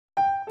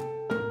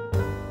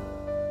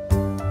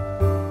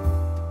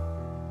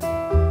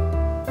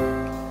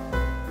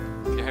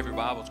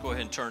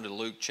turn to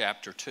Luke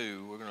chapter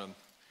 2. We're going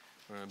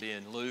to be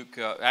in Luke.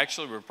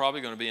 Actually, we're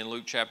probably going to be in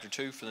Luke chapter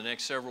 2 for the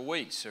next several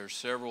weeks. There's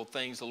several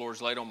things the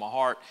Lord's laid on my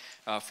heart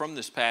from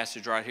this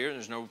passage right here.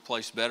 There's no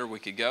place better we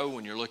could go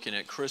when you're looking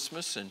at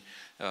Christmas and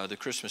the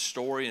Christmas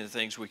story and the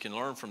things we can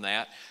learn from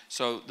that.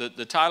 So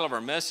the title of our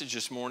message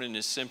this morning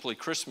is simply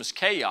Christmas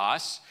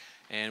Chaos,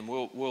 and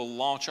we'll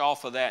launch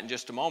off of that in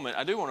just a moment.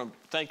 I do want to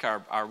thank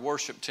our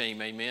worship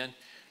team, amen.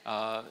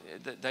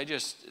 They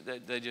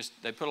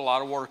put a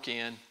lot of work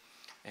in.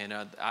 And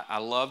I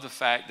love the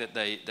fact that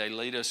they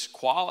lead us.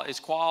 It's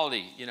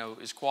quality,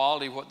 it's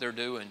quality what they're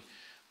doing.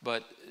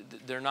 But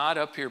they're not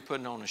up here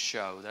putting on a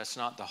show. That's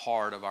not the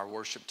heart of our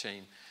worship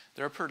team.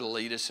 They're up here to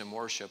lead us in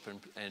worship,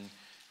 and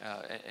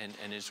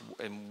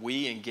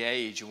we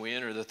engage and we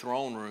enter the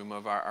throne room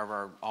of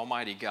our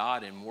Almighty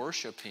God and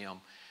worship Him.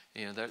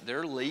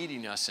 They're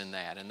leading us in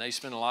that, and they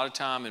spend a lot of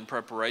time in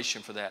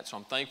preparation for that. So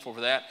I'm thankful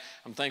for that.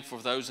 I'm thankful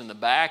for those in the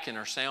back in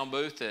our sound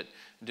booth that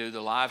do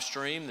the live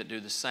stream, that do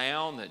the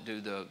sound, that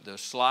do the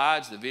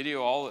slides, the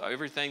video,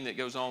 everything that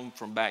goes on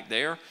from back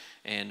there,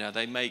 and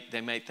they make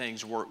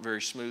things work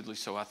very smoothly.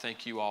 So I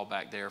thank you all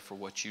back there for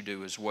what you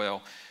do as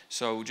well.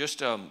 So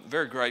just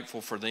very grateful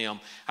for them.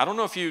 I don't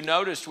know if you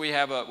noticed we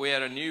had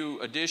a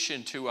new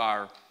addition to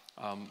our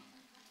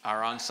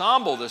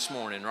ensemble this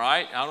morning,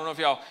 right? I don't know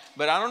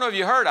if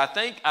you heard. I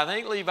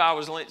think Levi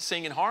was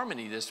singing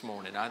harmony this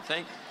morning. I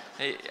think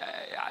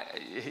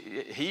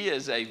he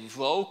is a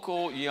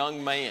vocal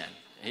young man.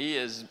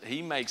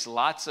 He makes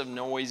lots of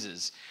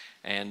noises,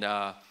 and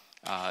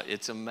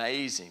it's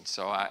amazing.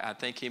 So I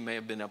think he may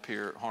have been up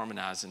here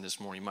harmonizing this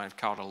morning. You might have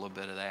caught a little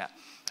bit of that,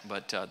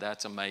 but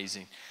that's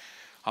amazing.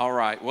 All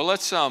right, well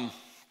let's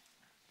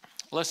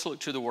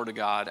look to the Word of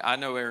God. I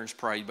know Aaron's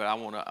prayed, but I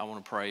want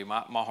to pray.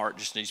 My heart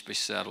just needs to be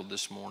settled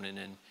this morning,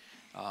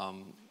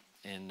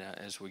 and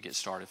as we get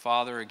started,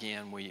 Father,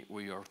 again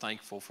we are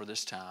thankful for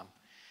this time.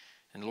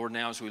 And Lord,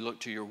 now as we look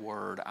to your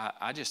word,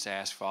 I just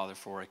ask, Father,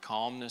 for a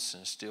calmness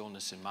and a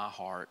stillness in my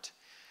heart,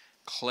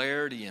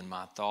 clarity in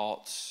my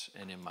thoughts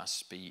and in my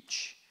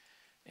speech.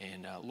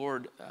 And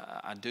Lord,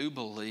 I do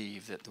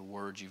believe that the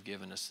word you've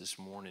given us this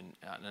morning,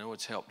 I know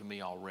it's helped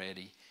me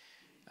already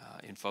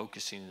in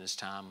focusing in this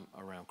time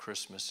around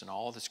Christmas and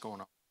all that's going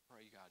on. I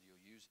pray, God,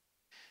 you'll use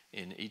it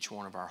in each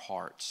one of our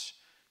hearts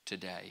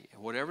today.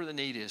 And whatever the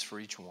need is for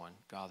each one,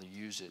 God,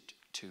 use it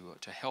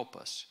to help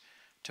us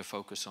to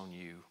focus on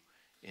you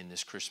in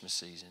this Christmas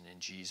season. In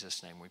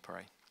Jesus' name we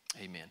pray.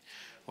 Amen.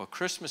 Well,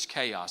 Christmas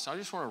chaos. I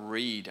just want to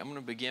read. I'm going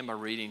to begin by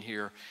reading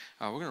here.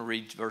 We're going to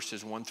read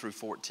verses 1 through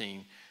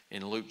 14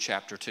 in Luke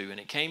chapter 2. And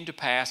it came to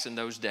pass in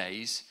those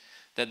days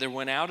that there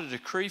went out a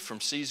decree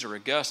from Caesar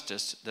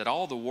Augustus that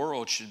all the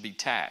world should be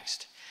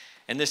taxed.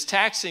 And this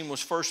taxing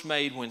was first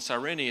made when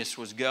Cyrenius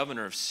was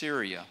governor of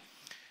Syria.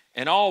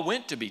 And all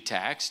went to be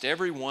taxed,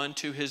 every one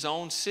to his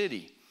own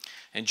city.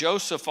 And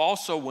Joseph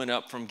also went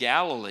up from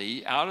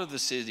Galilee out of the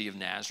city of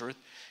Nazareth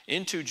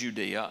into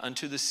Judea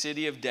unto the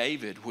city of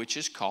David, which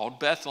is called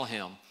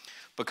Bethlehem,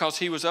 because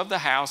he was of the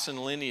house and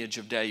lineage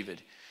of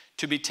David,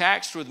 to be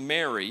taxed with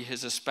Mary,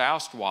 his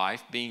espoused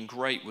wife, being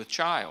great with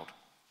child.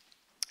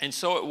 And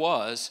so it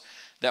was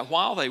that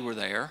while they were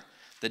there,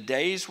 the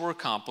days were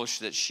accomplished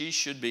that she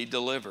should be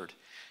delivered.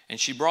 And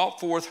she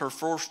brought forth her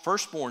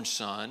firstborn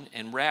son,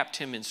 and wrapped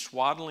him in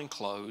swaddling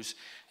clothes,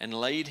 and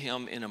laid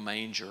him in a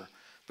manger,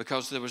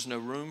 because there was no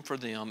room for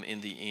them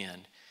in the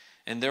inn.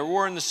 And there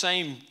were in the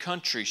same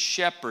country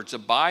shepherds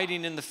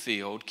abiding in the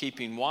field,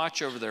 keeping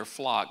watch over their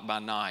flock by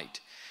night.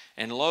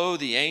 And lo,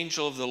 the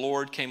angel of the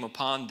Lord came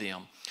upon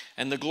them,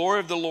 and the glory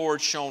of the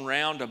Lord shone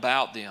round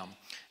about them,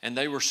 and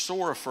they were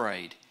sore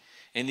afraid.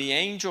 And the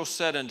angel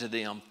said unto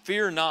them,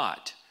 Fear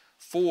not,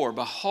 for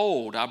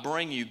behold, I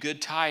bring you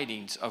good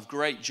tidings of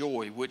great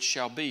joy, which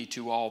shall be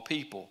to all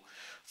people.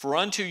 For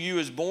unto you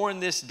is born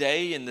this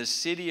day in the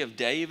city of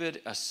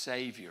David a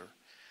Savior,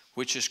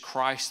 which is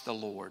Christ the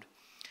Lord.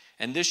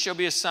 And this shall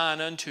be a sign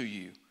unto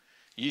you.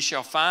 Ye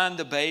shall find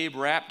the babe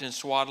wrapped in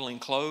swaddling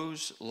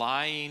clothes,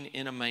 lying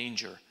in a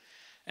manger.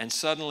 And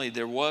suddenly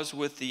there was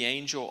with the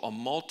angel a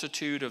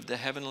multitude of the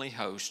heavenly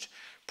host,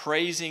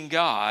 praising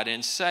God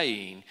and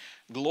saying,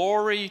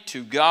 Glory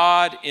to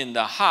God in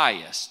the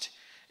highest,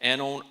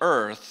 and on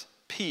earth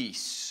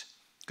peace,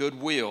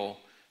 goodwill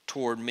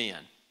toward men.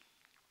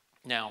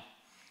 Now,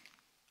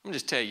 let me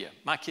just tell you,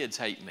 my kids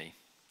hate me.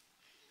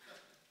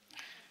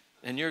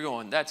 And you're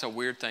going, that's a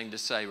weird thing to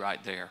say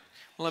right there.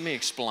 Well, let me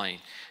explain.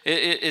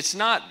 It's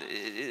not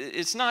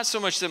so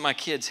much that my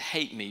kids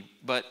hate me,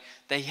 but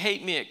they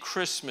hate me at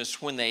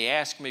Christmas when they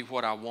ask me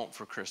what I want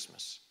for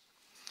Christmas.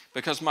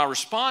 Because my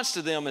response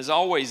to them is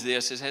always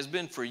this. It has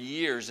been for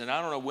years, and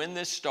I don't know when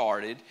this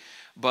started,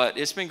 but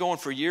it's been going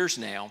for years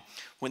now.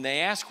 When they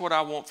ask what I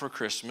want for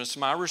Christmas,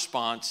 my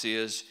response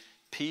is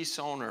peace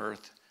on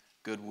earth,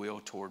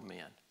 goodwill toward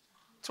men.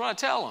 That's what I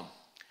tell them.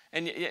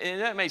 And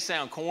that may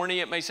sound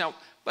corny, it may sound,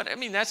 but I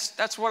mean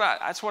that's what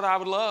I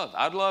would love.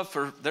 I'd love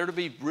for there to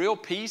be real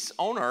peace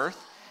on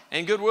earth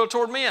and goodwill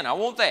toward men. I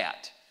want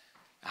that.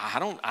 I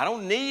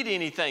don't need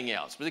anything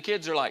else. But the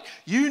kids are like,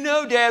 you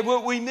know, Dad,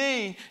 what we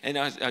mean. And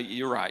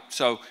you're right.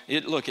 So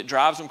it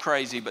drives them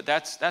crazy, but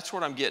that's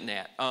what I'm getting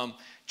at.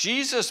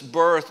 Jesus'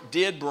 birth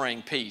did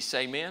bring peace.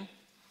 Amen.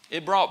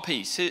 It brought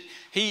peace.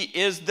 He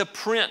is the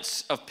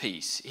Prince of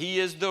Peace. He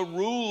is the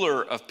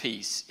ruler of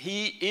peace.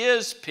 He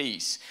is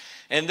peace.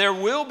 And there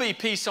will be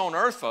peace on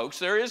earth, folks.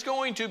 There is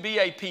going to be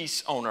a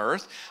peace on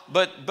earth.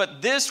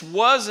 But this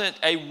wasn't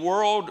a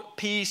world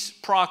peace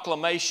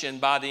proclamation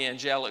by the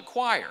angelic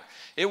choir.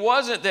 It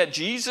wasn't that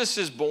Jesus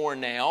is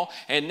born now,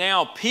 and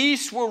now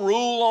peace will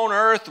rule on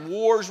earth,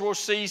 wars will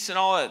cease, and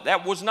all that.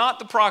 That was not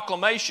the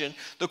proclamation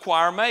the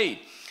choir made.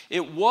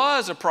 It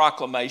was a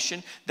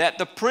proclamation that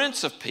the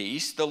Prince of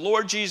Peace, the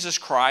Lord Jesus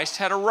Christ,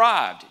 had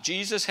arrived.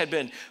 Jesus had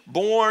been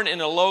born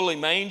in a lowly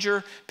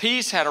manger.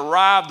 Peace had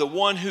arrived. The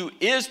one who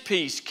is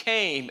peace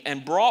came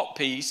and brought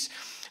peace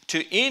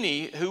to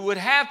any who would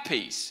have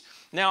peace.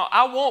 Now,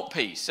 I want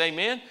peace.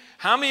 Amen.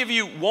 How many of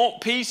you want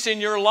peace in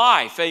your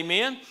life?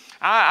 Amen.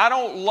 I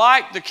don't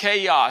like the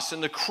chaos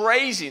and the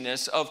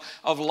craziness of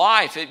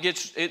life.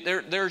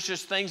 There's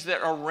just things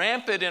that are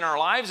rampant in our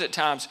lives at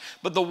times.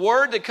 But the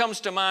word that comes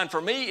to mind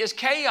for me is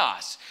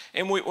chaos.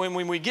 And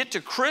when we get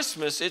to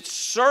Christmas, it's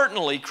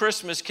certainly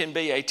Christmas can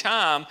be a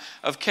time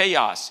of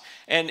chaos.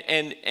 And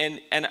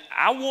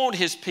I want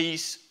His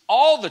peace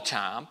all the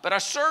time, but I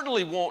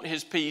certainly want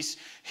His peace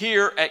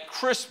here at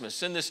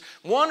Christmas in this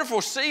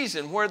wonderful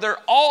season where there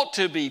ought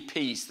to be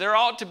peace. There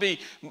ought to be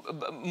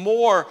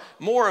more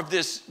of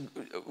this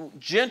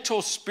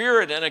gentle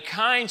spirit and a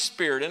kind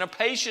spirit and a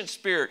patient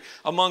spirit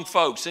among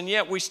folks. And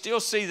yet we still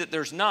see that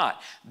there's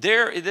not.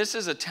 This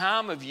is a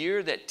time of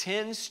year that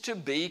tends to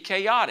be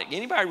chaotic.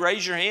 Anybody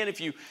raise your hand if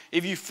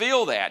you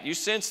feel that, you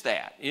sense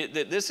that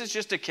this is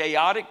just a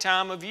chaotic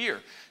time of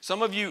year.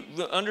 Some of you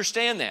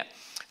understand that.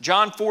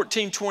 John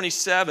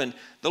 14:27,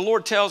 the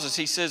Lord tells us,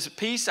 He says,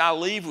 peace I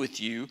leave with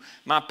you,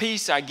 my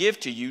peace I give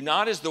to you,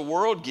 not as the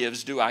world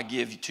gives do I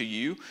give to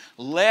you.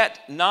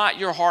 Let not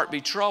your heart be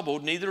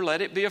troubled, neither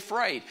let it be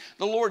afraid.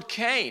 The Lord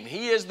came.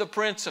 He is the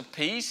Prince of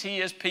Peace.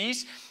 He is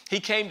peace. He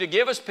came to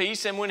give us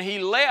peace, and when He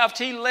left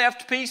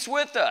peace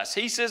with us.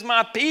 He says,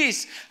 my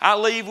peace I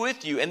leave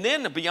with you. And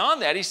then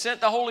beyond that, He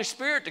sent the Holy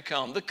Spirit to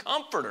come, the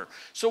Comforter.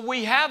 So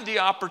we have the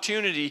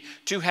opportunity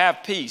to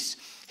have peace.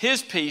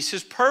 His peace,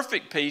 His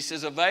perfect peace,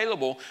 is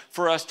available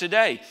for us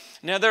today.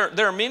 Now,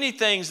 there are many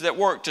things that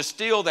work to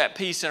steal that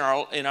peace in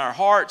our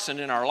hearts and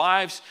in our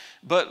lives.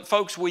 But,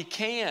 folks, we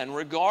can,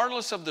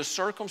 regardless of the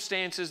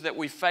circumstances that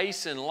we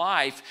face in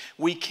life,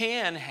 we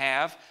can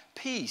have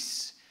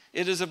peace.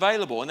 It is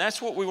available. And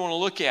that's what we want to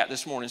look at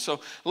this morning.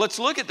 So let's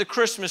look at the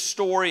Christmas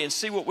story and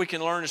see what we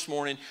can learn this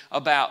morning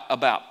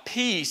about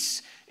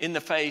peace in the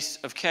face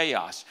of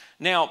chaos.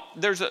 Now,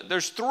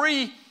 there's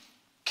three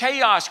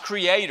chaos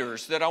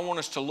creators that I want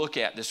us to look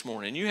at this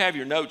morning. You have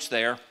your notes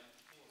there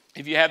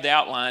if you have the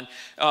outline.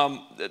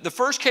 The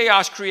first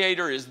chaos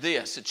creator is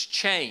this. It's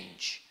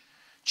change.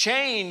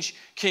 Change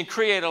can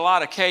create a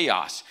lot of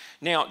chaos.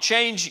 Now,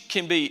 change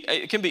can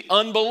be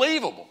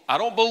unbelievable. I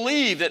don't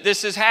believe that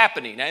this is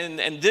happening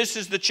and this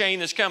is the change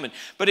that's coming.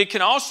 But it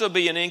can also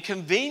be an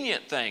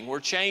inconvenient thing where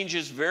change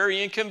is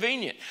very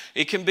inconvenient.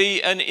 It can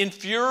be an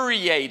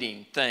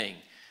infuriating thing.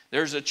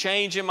 There's a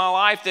change in my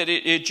life that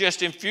it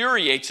just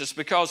infuriates us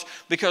because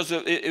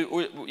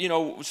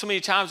so many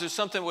times if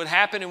something would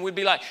happen and we'd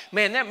be like,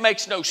 man, that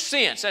makes no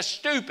sense. That's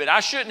stupid. I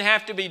shouldn't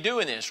have to be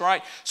doing this,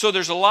 right? So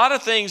there's a lot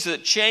of things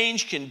that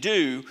change can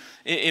do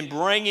in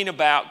bringing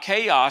about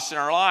chaos in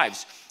our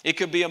lives. It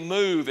could be a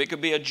move. It could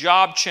be a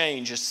job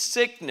change, a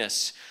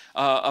sickness,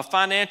 a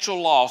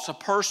financial loss, a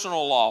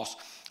personal loss,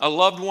 a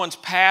loved one's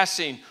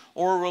passing,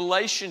 or a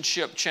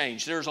relationship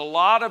change. There's a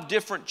lot of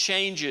different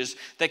changes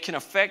that can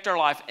affect our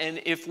life,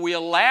 and if we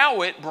allow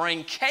it,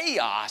 bring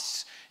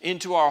chaos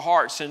into our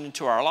hearts and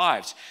into our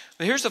lives.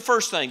 But here's the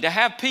first thing. To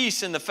have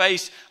peace in the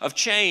face of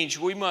change,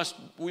 we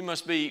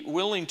must be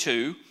willing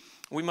to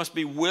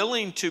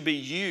be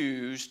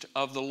used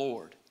of the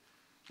Lord.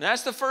 And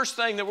that's the first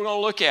thing that we're going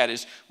to look at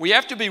is we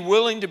have to be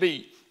willing to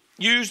be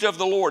used of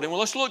the Lord. And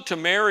let's look to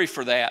Mary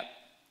for that.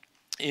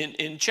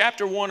 In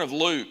chapter 1 of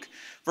Luke,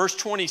 verse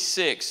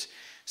 26,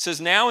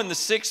 says, now in the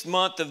 6th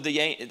month of the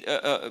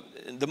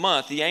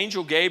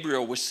angel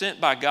Gabriel was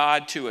sent by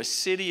God to a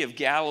city of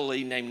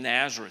Galilee named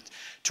Nazareth,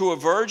 to a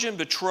virgin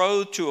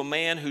betrothed to a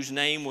man whose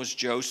name was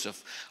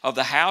Joseph, of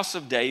the house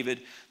of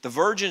David. The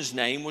virgin's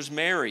name was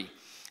Mary.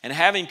 And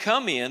having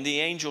come in, the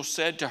angel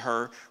said to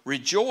her,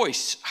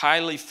 rejoice,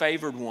 highly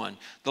favored one,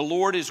 the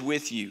Lord is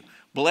with you.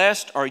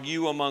 Blessed are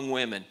you among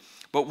women.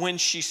 But when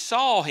she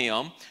saw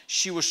him,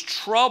 she was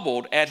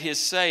troubled at his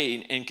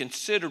saying and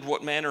considered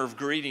what manner of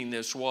greeting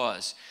this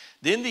was.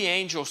 Then the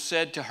angel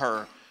said to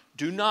her,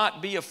 do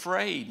not be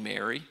afraid,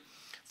 Mary,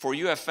 for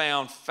you have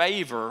found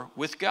favor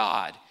with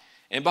God.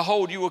 And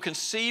behold, you will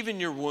conceive in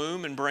your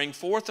womb and bring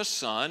forth a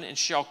son, and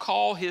shall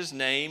call his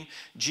name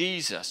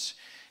Jesus.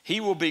 He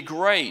will be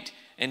great,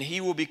 and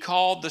he will be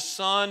called the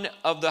Son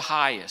of the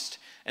Highest.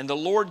 And the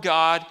Lord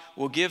God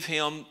will give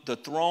him the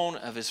throne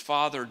of his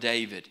father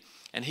David.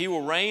 and he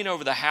will reign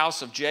over the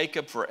house of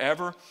Jacob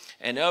forever,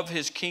 and of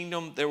his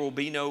kingdom there will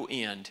be no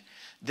end.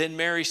 Then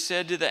Mary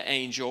said to the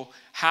angel,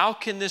 how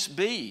can this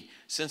be,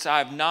 since I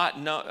have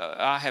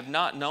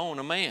not known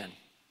a man?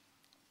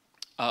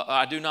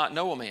 I do not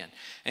know a man.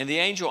 And the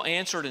angel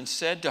answered and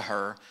said to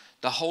her,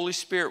 the Holy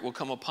Spirit will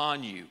come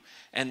upon you,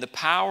 and the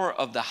power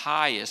of the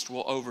highest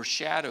will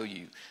overshadow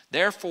you.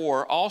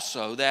 Therefore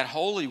also that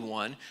Holy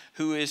One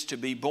who is to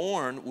be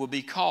born will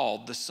be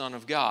called the Son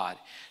of God.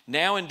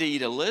 Now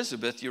indeed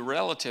Elizabeth, your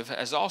relative,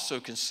 has also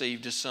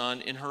conceived a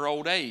son in her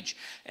old age,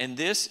 and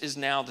this is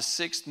now the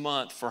 6th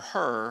month for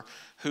her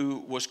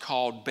who was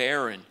called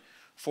barren.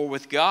 For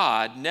with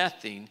God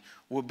nothing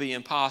will be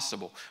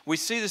impossible. We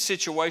see the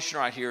situation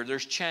right here.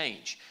 There's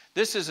change.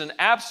 This is an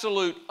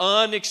absolute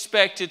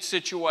unexpected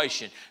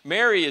situation.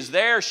 Mary is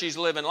there. She's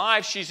living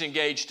life. She's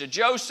engaged to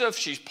Joseph.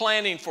 She's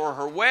planning for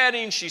her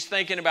wedding. She's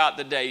thinking about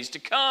the days to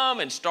come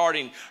and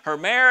starting her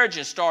marriage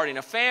and starting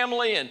a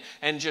family.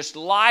 And just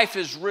life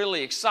is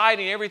really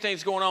exciting.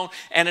 Everything's going on.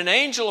 And an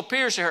angel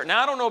appears to her.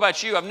 Now, I don't know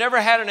about you. I've never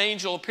had an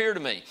angel appear to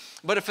me.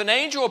 But if an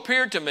angel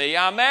appeared to me,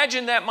 I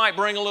imagine that might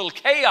bring a little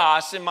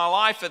chaos in my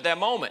life at that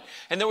moment.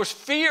 And there was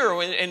fear,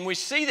 and we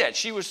see that.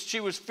 She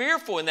was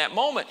fearful in that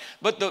moment.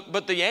 But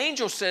the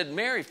angel said,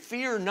 Mary,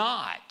 fear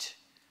not.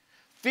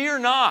 Fear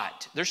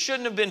not. There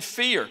shouldn't have been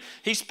fear.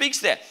 He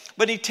speaks that.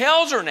 But he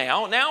tells her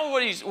now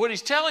what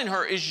he's telling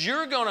her is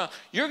you're gonna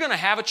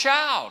have a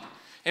child.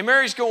 And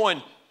Mary's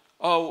going,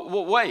 oh,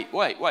 well,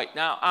 wait.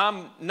 Now,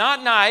 I'm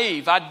not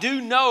naive. I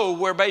do know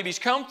where babies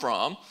come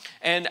from.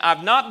 And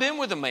I've not been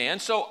with a man,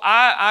 so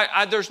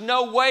there's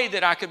no way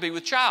that I could be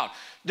with child.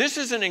 This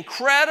is an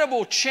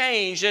incredible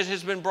change that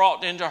has been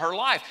brought into her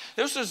life.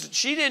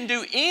 She didn't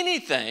do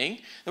anything.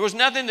 There was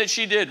nothing that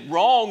she did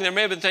wrong. There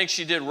may have been things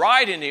she did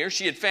right in here.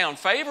 She had found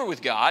favor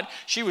with God.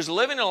 She was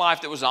living a life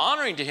that was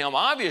honoring to Him,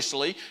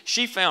 obviously.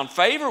 She found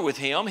favor with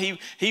Him.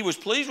 He was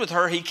pleased with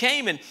her. He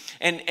came,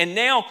 and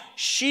now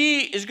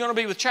she is going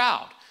to be with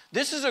child.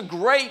 This is a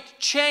great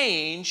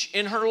change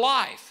in her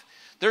life.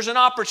 There's an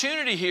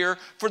opportunity here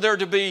for there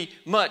to be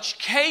much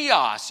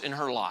chaos in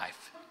her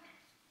life.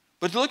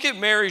 But look at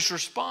Mary's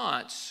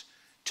response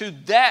to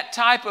that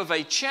type of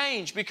a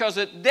change, because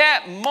at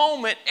that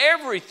moment,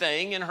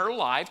 everything in her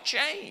life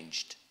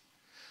changed.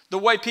 The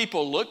way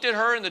people looked at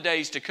her in the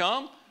days to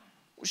come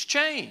was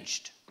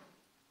changed.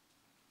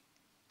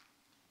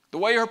 The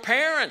way her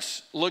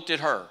parents looked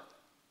at her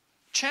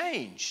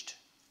changed.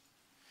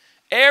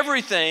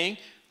 Everything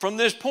from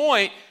this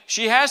point,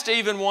 she has to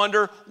even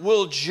wonder,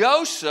 will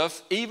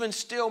Joseph even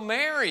still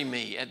marry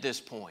me at this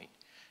point?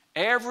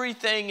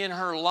 Everything in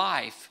her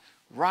life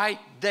right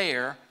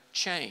there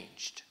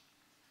changed.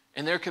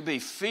 And there could be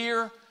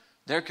fear,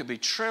 there could be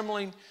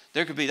trembling,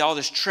 there could be all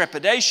this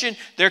trepidation,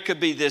 there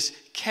could be this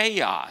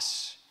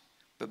chaos.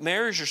 But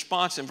Mary's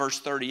response in verse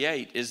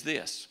 38 is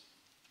this.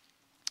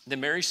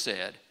 Then Mary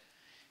said,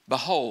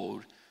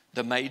 behold,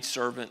 the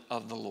maidservant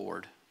of the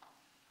Lord.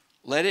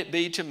 Let it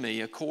be to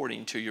me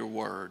according to your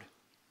word.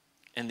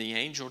 And the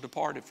angel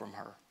departed from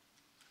her.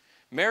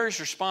 Mary's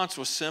response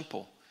was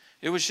simple.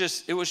 It was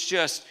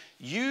just,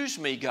 use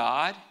me,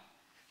 God.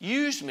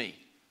 Use me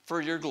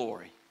for your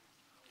glory.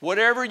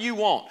 Whatever you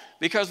want.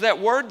 Because that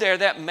word there,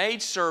 that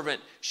maidservant,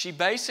 she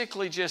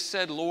basically just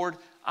said, Lord,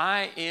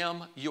 I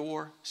am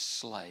your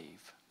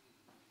slave.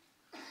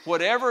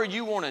 Whatever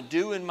you want to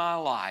do in my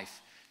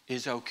life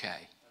is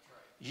okay.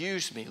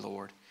 Use me,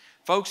 Lord.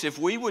 Folks, if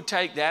we would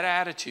take that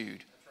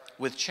attitude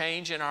with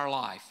change in our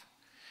life,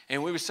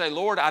 and we would say,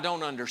 Lord, I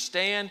don't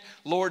understand.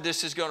 Lord,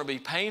 this is going to be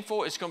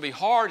painful. It's going to be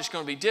hard. It's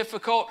going to be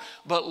difficult.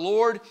 But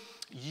Lord,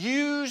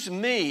 use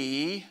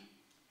me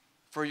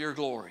for your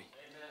glory.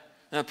 Amen.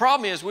 Now, the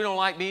problem is we don't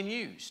like being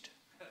used.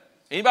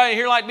 Anybody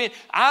here like being?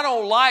 I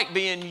don't like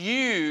being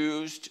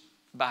used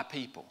by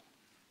people.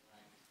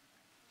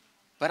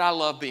 But I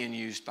love being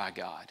used by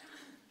God.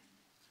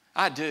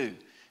 I do.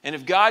 And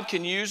if God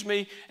can use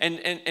me,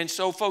 and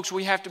so folks,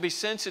 we have to be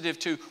sensitive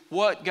to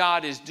what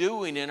God is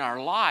doing in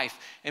our life.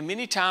 And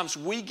many times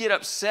we get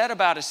upset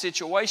about a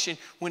situation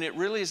when it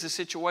really is a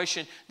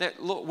situation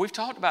that, look, we've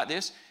talked about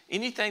this.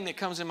 Anything that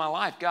comes in my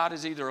life, God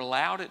has either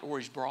allowed it or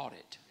He's brought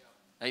it.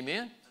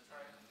 Amen?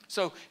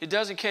 So it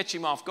doesn't catch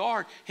Him off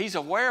guard. He's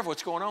aware of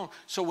what's going on.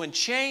 So when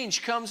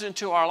change comes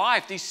into our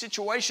life, these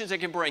situations that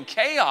can bring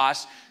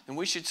chaos, then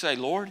we should say,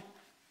 Lord,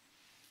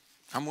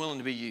 I'm willing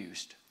to be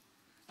used.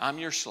 I'm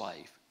your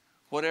slave.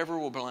 Whatever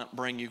will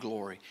bring you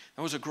glory.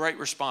 That was a great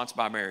response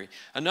by Mary.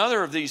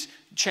 Another of these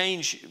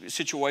change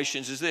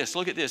situations is this.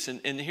 Look at this.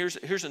 And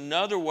here's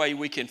another way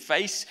we can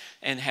face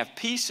and have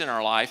peace in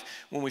our life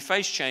when we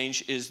face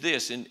change is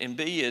this. And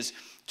B is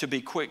to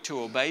be quick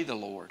to obey the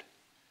Lord.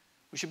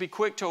 We should be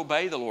quick to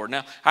obey the Lord.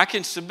 Now, I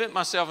can submit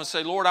myself and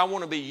say, Lord, I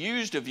want to be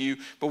used of you,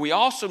 but we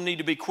also need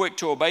to be quick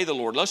to obey the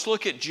Lord. Let's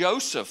look at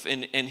Joseph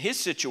and his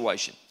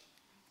situation.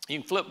 You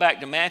can flip back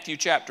to Matthew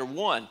chapter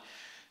 1.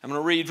 I'm going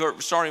to read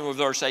starting with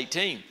verse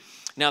 18.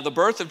 Now, the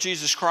birth of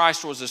Jesus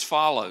Christ was as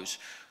follows.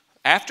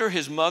 After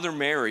his mother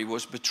Mary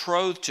was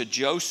betrothed to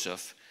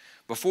Joseph,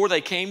 before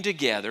they came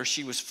together,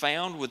 she was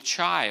found with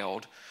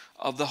child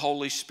of the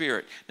Holy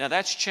Spirit. Now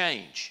that's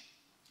change.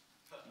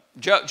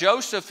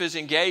 Joseph is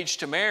engaged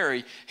to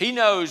Mary. He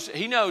knows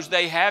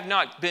they have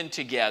not been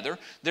together.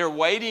 They're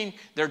waiting.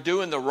 They're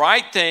doing the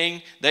right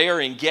thing. They are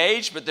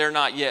engaged, but they're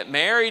not yet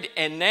married.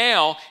 And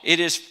now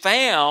it is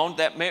found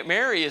that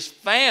Mary is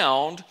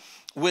found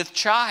with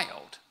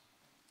child.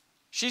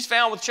 She's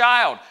found with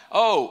child.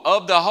 Oh,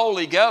 of the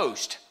Holy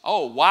Ghost.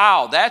 Oh,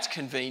 wow, that's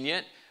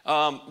convenient.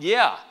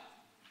 Yeah.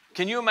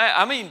 Can you imagine?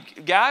 I mean,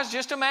 guys,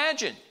 just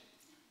imagine.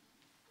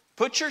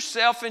 Put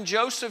yourself in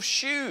Joseph's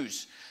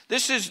shoes.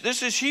 This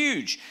is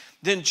huge.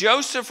 Then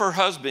Joseph, her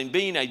husband,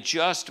 being a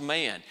just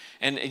man.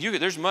 And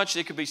there's much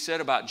that could be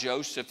said about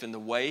Joseph and the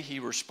way he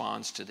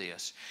responds to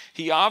this.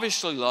 He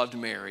obviously loved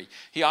Mary.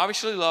 He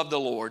obviously loved the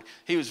Lord.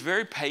 He was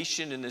very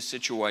patient in this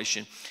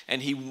situation.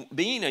 And he,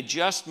 being a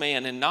just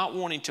man and not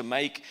wanting to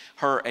make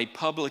her a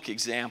public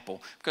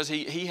example, because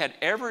he had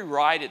every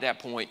right at that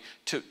point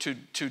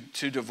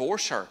to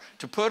divorce her,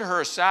 to put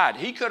her aside.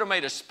 He could have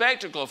made a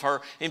spectacle of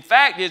her. In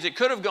fact, it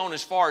could have gone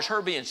as far as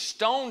her being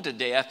stoned to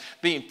death,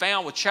 being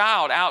found with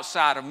child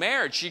outside of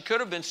marriage. She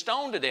could have been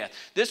stoned to death.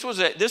 This was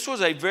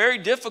a very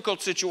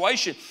difficult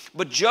situation,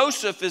 but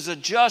Joseph is a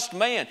just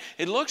man.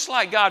 It looks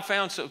like God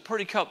found a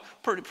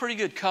pretty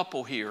good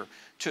couple here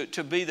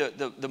to be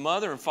the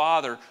mother and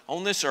father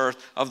on this earth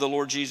of the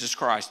Lord Jesus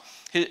Christ.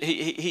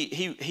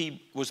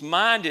 He was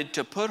minded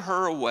to put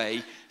her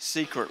away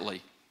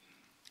secretly.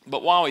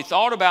 But while he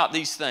thought about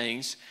these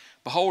things,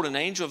 behold, an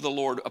angel of the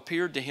Lord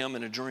appeared to him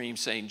in a dream,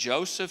 saying,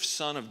 Joseph,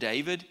 son of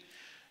David,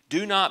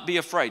 do not be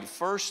afraid.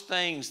 First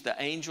things the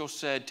angel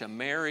said to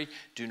Mary,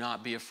 do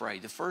not be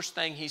afraid. The first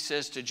thing he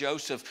says to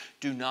Joseph,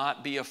 do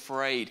not be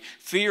afraid.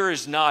 Fear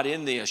is not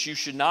in this. You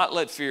should not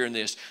let fear in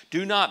this.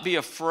 Do not be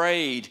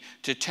afraid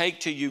to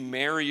take to you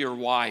Mary your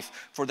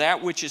wife, for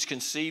that which is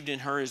conceived in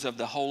her is of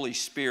the Holy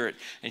Spirit.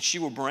 And she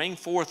will bring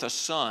forth a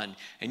son,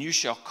 and you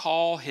shall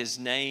call his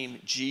name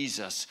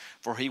Jesus,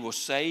 for he will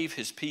save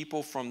his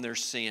people from their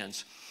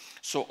sins.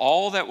 So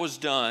all this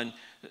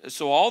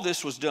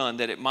was done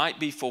that it might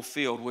be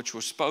fulfilled, which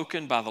was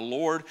spoken by the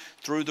Lord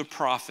through the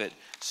prophet,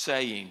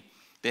 saying,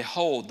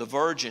 Behold, the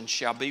virgin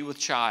shall be with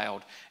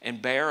child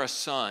and bear a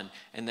son,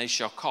 and they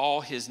shall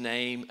call his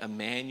name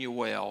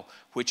Emmanuel,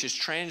 which is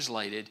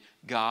translated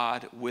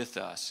God with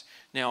us.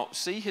 Now,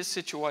 see his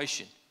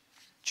situation.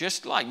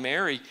 Just like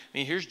Mary, I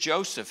mean, here's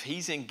Joseph.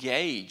 He's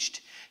engaged.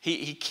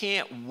 He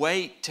can't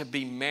wait to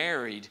be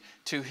married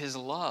to his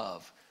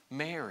love,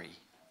 Mary.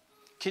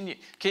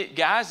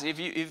 Guys, if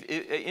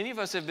any of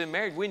us have been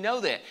married, we know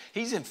that.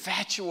 He's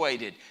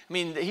infatuated. I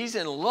mean, he's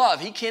in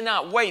love. He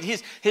cannot wait.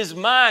 His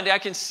mind, I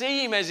can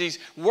see him as he's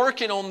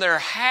working on their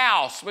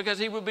house, because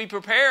he would be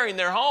preparing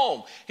their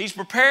home. He's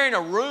preparing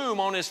a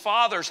room on his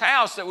father's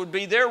house that would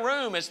be their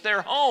room. It's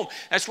their home.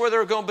 That's where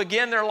they're going to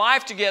begin their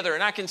life together.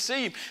 And I can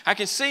see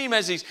him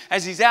as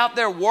he's out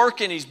there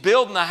working. He's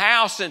building the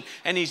house and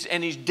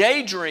he's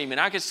daydreaming.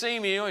 I can see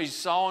him, he's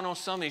sawing on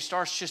something. He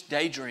starts just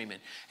daydreaming.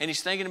 And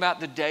he's thinking about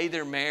the day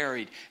they're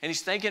married, and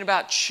he's thinking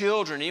about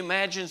children. He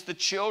imagines the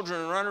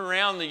children running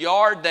around the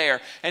yard there,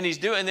 and he's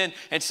doing.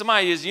 And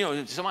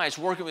somebody's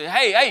working with.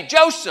 Hey,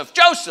 Joseph,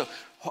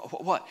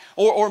 what?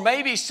 Or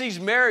maybe he sees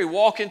Mary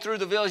walking through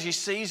the village. He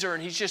sees her,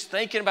 and he's just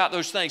thinking about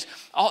those things.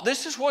 Oh,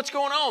 this is what's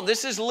going on.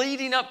 This is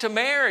leading up to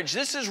marriage.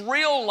 This is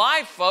real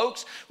life,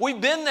 folks.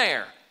 We've been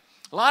there.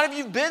 A lot of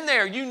you've been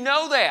there. You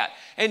know that.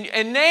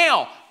 And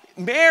now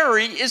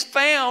Mary is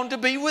found to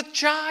be with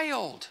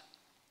child.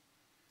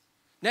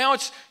 Now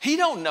he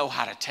don't know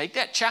how to take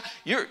that child.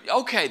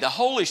 The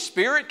Holy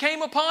Spirit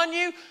came upon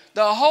you.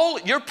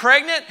 You're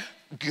pregnant.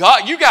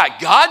 God, you got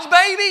God's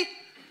baby.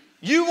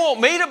 You want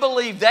me to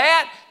believe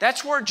that?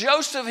 That's where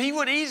Joseph, he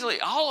would easily.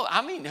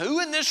 Who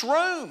in this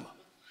room?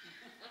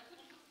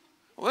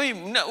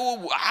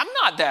 No, I'm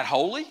not that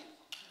holy.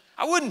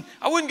 I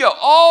wouldn't go,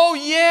 oh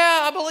yeah,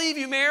 I believe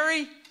you,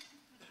 Mary.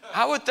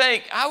 I would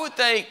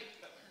think,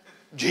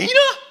 Gina?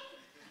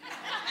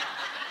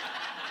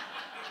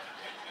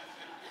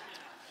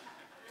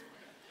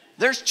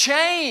 There's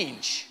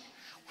change.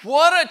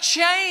 What a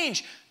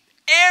change.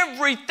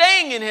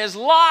 Everything in his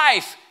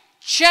life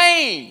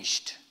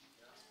changed.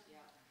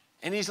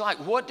 And he's like,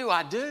 what do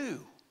I do?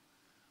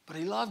 But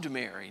he loved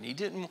Mary, and he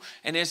didn't.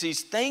 And as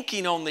he's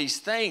thinking on these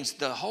things,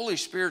 the Holy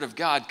Spirit of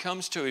God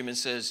comes to him and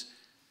says,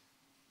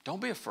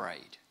 don't be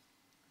afraid.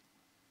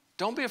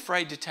 Don't be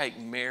afraid to take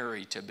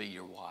Mary to be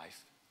your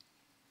wife,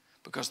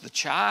 because the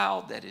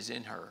child that is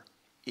in her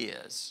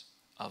is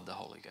of the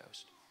Holy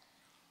Ghost.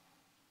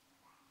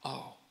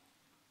 Oh.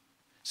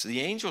 So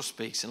the angel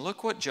speaks, and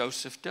look what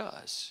Joseph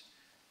does.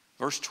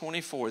 Verse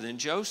 24, then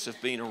Joseph,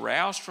 being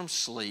aroused from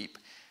sleep,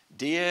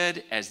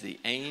 did as the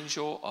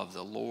angel of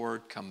the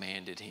Lord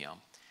commanded him,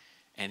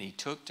 and he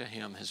took to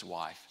him his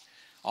wife.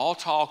 All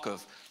talk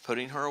of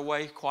putting her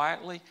away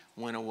quietly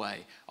went away.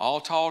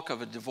 All talk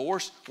of a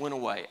divorce went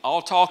away.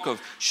 All talk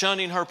of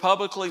shunning her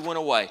publicly went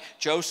away.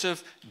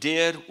 Joseph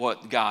did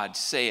what God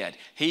said.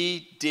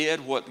 He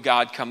did what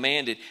God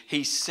commanded.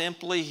 He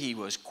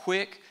was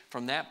quick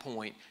from that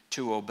point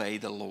to obey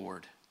the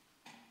Lord.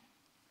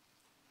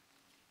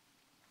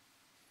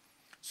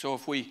 So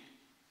if we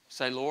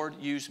say, Lord,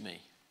 use me,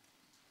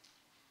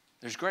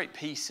 there's great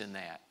peace in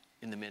that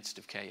in the midst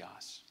of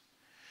chaos.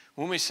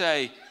 When we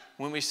say,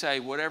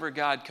 whatever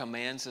God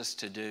commands us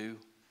to do,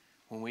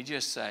 when we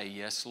just say,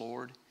 yes,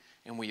 Lord,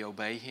 and we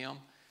obey Him,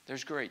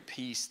 there's great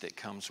peace that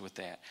comes with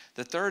that.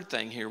 The third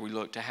thing here we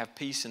look to have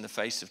peace in the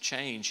face of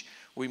change,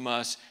 we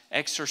must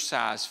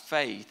exercise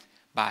faith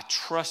by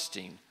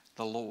trusting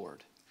the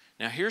Lord.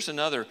 Now here's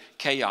another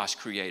chaos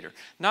creator.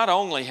 Not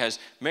only has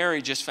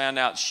Mary just found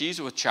out she's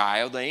with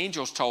child, the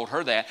angels told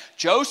her that.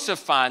 Joseph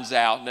finds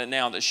out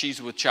now that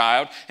she's with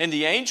child, and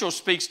the angel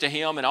speaks to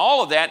him and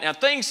all of that. Now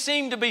things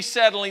seem to be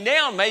settling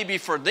down maybe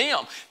for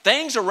them.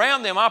 Things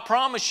around them, I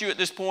promise you at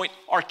this point,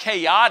 are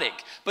chaotic.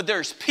 But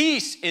there's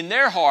peace in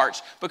their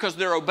hearts because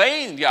they're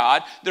obeying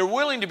God. They're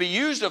willing to be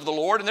used of the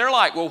Lord, and they're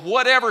like, well,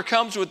 whatever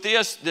comes with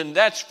this, then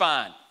that's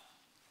fine.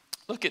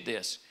 Look at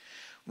this.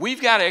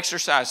 We've got to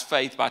exercise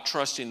faith by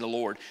trusting the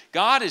Lord.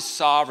 God is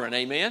sovereign,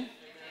 amen?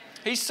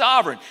 He's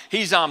sovereign.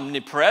 He's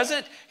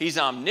omnipresent. He's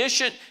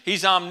omniscient.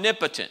 He's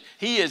omnipotent.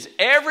 He is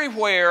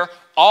everywhere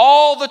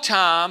all the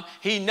time.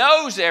 He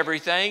knows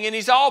everything, and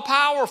He's all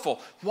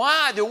powerful.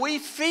 Why do we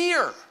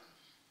fear?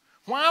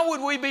 Why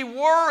would we be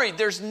worried?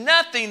 There's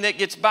nothing that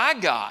gets by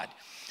God.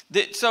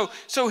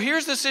 So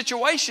here's the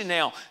situation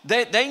now.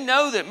 They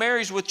know that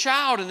Mary's with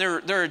child, and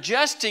they're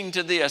adjusting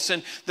to this,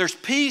 and there's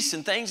peace,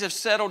 and things have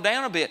settled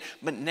down a bit.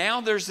 But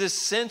now there's this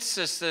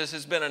census that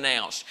has been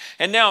announced.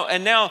 And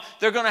now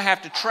they're going to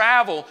have to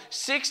travel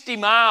 60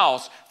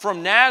 miles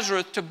from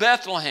Nazareth to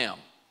Bethlehem.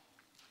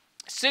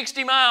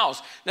 60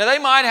 miles. Now they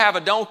might have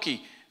a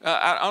donkey.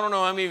 I don't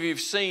know how many of you have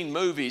seen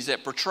movies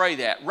that portray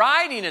that.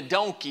 Riding a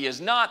donkey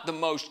is not the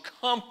most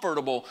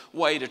comfortable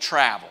way to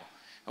travel.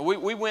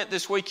 We went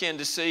this weekend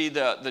to see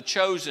the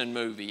Chosen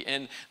movie,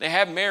 and they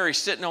have Mary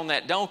sitting on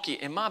that donkey,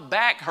 and my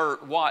back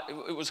hurt.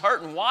 It was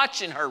hurting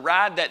watching her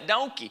ride that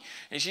donkey.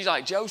 And she's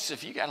like,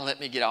 Joseph, you got to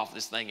let me get off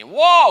this thing and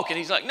walk. And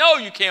he's like, no,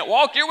 you can't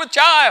walk. You're with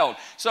child.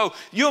 So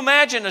you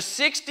imagine the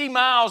 60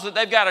 miles that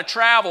they've got to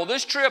travel.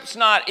 This trip's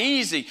not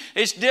easy.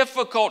 It's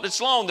difficult.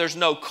 It's long. There's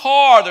no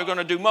car. They're going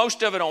to do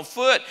most of it on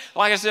foot.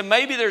 Like I said,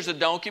 maybe there's a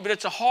donkey, but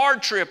it's a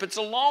hard trip. It's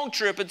a long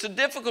trip. It's a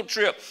difficult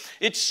trip.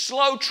 It's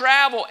slow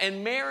travel,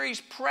 and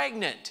Mary's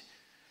pregnant.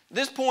 At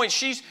this point,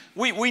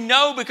 we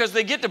know because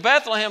they get to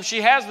Bethlehem,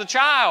 she has the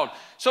child.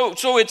 So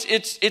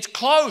it's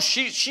close.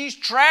 She's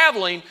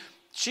traveling.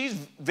 She's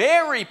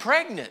very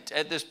pregnant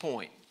at this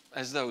point,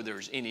 as though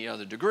there's any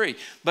other degree.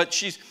 But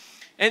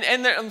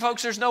and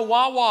folks, there's no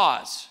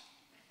Wawas.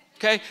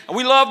 Okay? And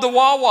we love the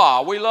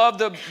Wawa. We love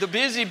the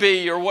Busy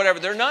Bee or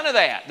whatever. There's none of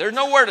that. There's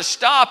nowhere to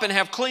stop and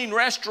have clean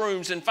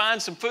restrooms and find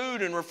some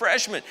food and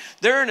refreshment.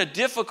 They're in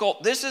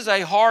this is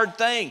a hard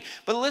thing.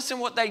 But listen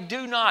what they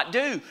do not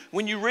do.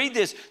 When you read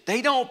this,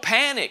 they don't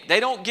panic. They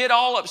don't get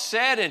all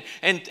upset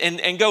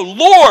and go,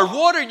 Lord,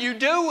 what are you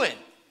doing?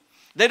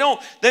 They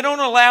don't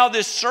allow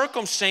this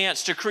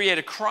circumstance to create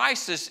a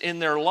crisis in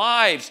their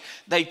lives.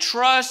 They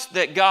trust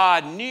that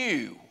God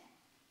knew.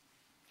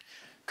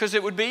 Because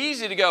it would be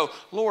easy to go,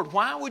 Lord,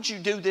 why would you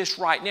do this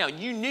right now?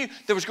 You knew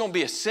there was going to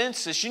be a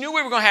census. You knew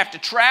we were going to have to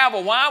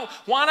travel. Why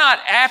not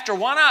after?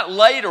 Why not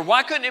later?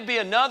 Why couldn't it be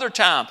another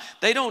time?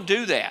 They don't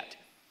do that.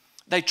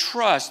 They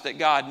trust that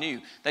God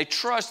knew. They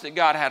trust that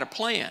God had a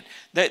plan.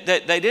 They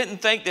didn't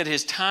think that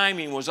His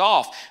timing was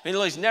off. I mean,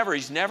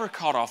 He's never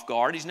caught off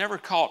guard. He's never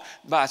caught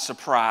by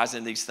surprise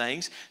in these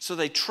things. So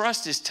they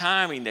trust His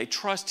timing. They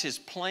trust His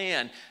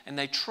plan. And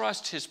they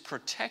trust His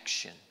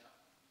protection.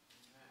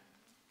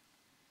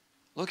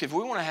 Look, if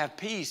we want to have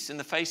peace in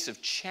the face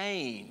of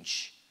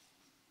change,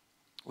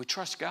 we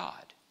trust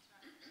God.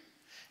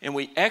 And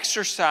we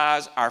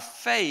exercise our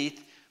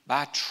faith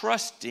by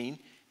trusting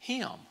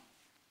Him.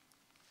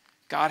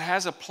 God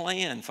has a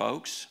plan,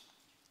 folks.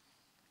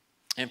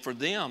 And for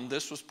them,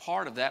 this was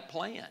part of that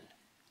plan.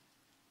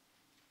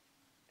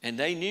 And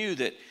they knew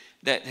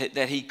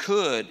that He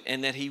could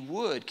and that He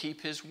would keep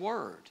His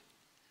word.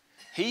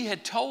 He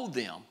had told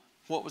them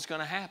what was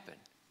going to happen.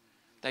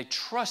 They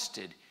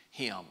trusted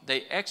Him.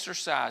 They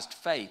exercised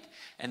faith,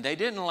 and they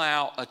didn't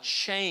allow a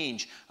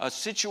change, a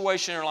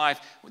situation in their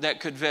life that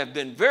could have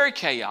been very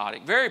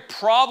chaotic, very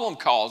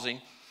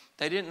problem-causing.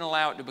 They didn't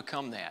allow it to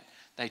become that.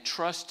 They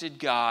trusted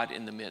God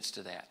in the midst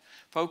of that.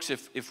 Folks,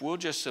 if we'll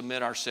just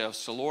submit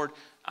ourselves to, Lord,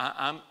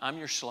 I'm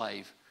your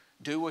slave.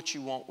 Do what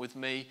you want with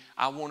me.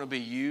 I want to be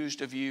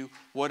used of you,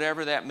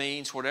 whatever that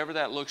means, whatever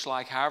that looks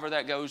like, however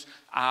that goes.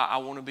 I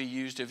want to be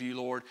used of you,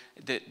 Lord.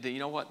 You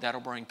know what? That'll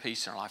bring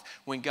peace in our life.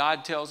 When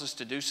God tells us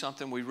to do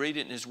something, we read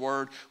it in His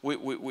Word.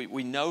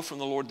 We know from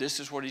the Lord this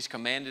is what He's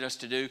commanded us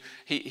to do.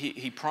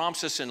 He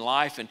prompts us in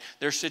life, and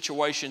there's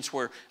situations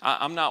where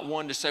I'm not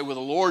one to say, well, the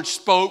Lord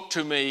spoke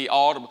to me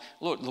audibly.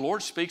 Look, the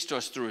Lord speaks to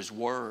us through His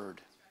Word.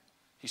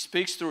 He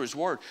speaks through His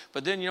Word.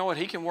 But then you know what?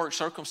 He can work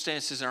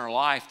circumstances in our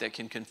life that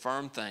can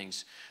confirm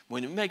things.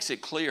 When it makes it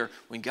clear,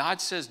 when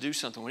God says do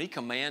something, when He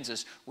commands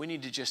us, we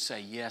need to just say,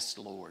 yes,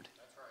 Lord.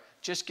 That's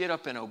right. Just get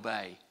up and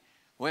obey.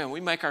 When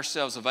we make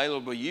ourselves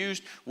available to be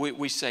used,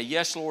 we say,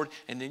 yes, Lord.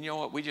 And then you know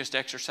what? We just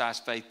exercise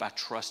faith by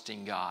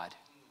trusting God.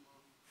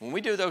 When we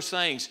do those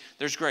things,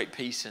 there's great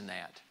peace in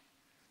that.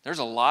 There's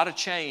a lot of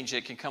change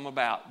that can come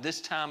about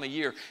this time of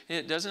year.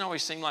 It doesn't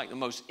always seem like the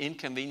most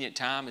inconvenient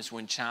time is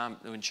when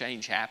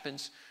change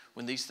happens,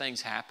 when these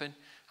things happen.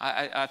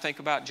 I think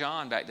about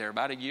John back there.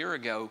 About a year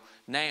ago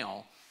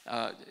now,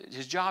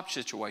 his job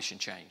situation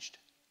changed.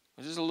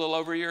 This is a little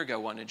over a year ago,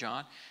 wasn't it,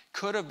 John?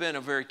 Could have been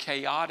a very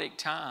chaotic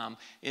time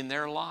in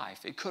their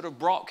life. It could have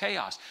brought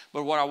chaos.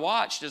 But what I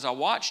watched as I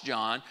watched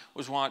John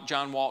was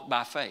John walked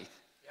by faith.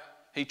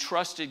 He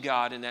trusted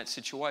God in that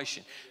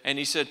situation. And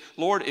he said,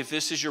 Lord, if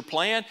this is your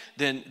plan,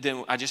 then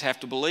I just have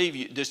to believe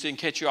you. This didn't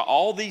catch you out.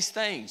 All these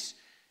things.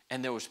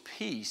 And there was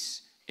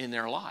peace in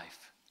their life.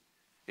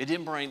 They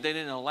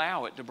didn't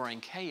allow it to bring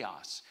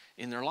chaos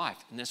in their life.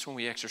 And that's when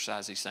we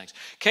exercise these things.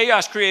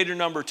 Chaos creator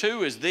number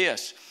 2 is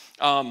this.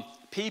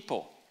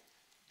 People.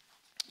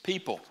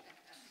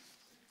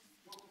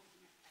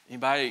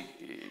 Anybody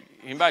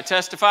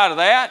testify to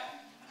that?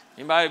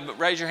 Anybody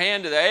raise your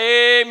hand to that?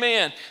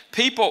 Amen.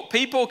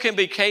 People can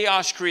be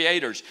chaos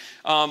creators.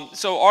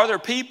 So are there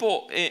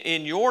people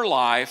in your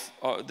life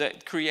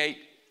that create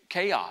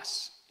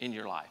chaos in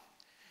your life?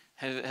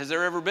 Has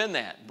there ever been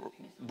that?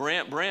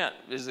 Brent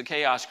is the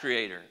chaos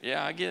creator.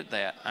 Yeah, I get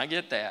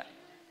that.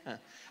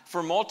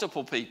 For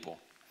multiple people.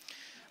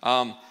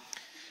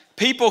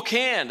 People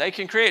they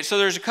can create. So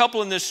there's a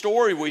couple in this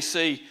story we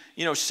see,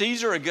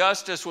 Caesar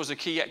Augustus was a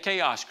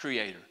chaos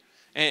creator.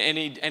 And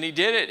he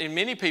did it in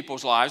many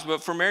people's lives,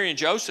 but for Mary and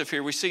Joseph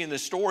here, we see in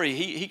this story,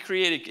 he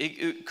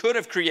could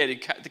have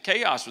created the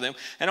chaos with them.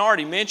 And I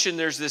already mentioned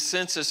there's this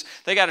census,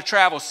 they got to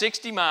travel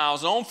 60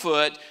 miles on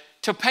foot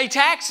to pay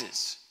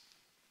taxes.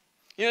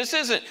 This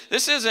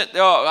isn't,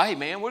 oh, hey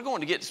man, we're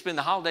going to get to spend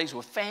the holidays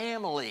with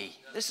family.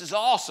 This is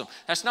awesome.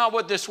 That's not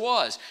what this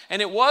was.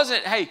 And it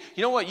wasn't, hey,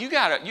 you know what, you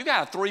got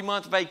a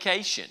 3-month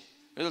vacation.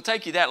 It'll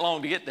take you that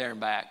long to get there and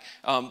back.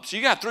 So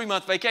you got a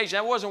 3-month vacation.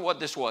 That wasn't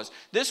what this was.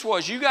 This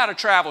was you got to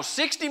travel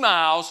 60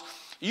 miles.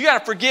 You got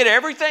to forget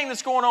everything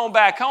that's going on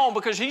back home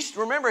because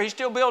remember, he's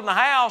still building a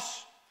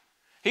house.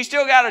 He's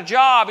still got a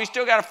job. He's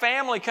still got a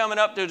family coming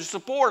up to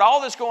support all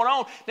this going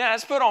on. Now,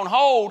 it's put on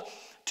hold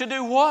to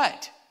do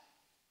what?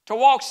 To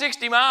walk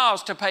 60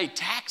 miles to pay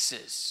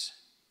taxes.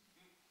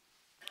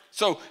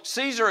 So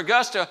Caesar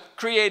Augusta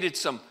created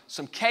some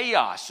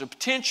chaos, so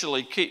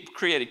potentially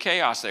created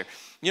chaos there.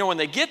 When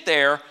they get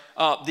there,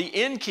 the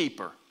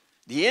innkeeper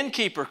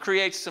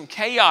creates some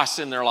chaos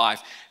in their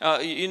life.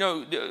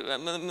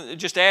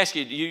 Just ask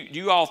you, do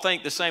you all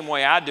think the same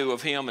way I do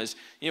of him as,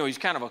 he's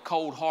kind of a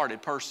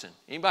cold-hearted person.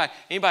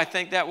 Anybody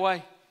think that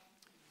way?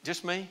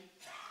 Just me?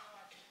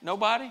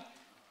 Nobody?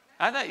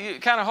 I think you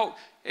kind of hope,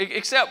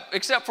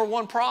 except for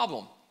one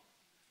problem.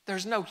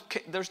 There's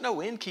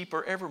no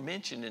innkeeper ever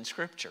mentioned in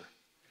Scripture.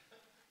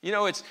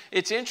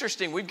 It's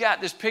interesting. We've got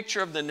this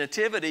picture of the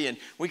nativity, and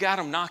we got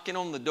them knocking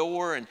on the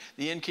door, and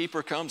the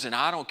innkeeper comes, and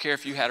I don't care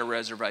if you had a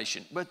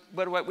reservation. But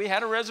we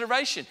had a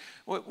reservation.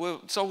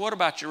 So what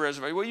about your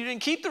reservation? Well, you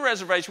didn't keep the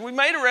reservation. We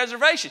made a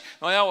reservation.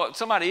 Well,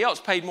 somebody else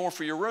paid more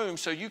for your room,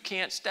 so you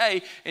can't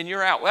stay, and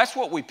you're out. Well, that's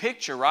what we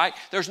picture, right?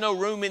 There's no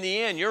room in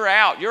the inn. You're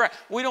out.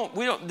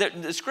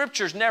 The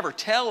Scriptures never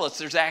tell us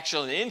there's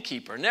actually an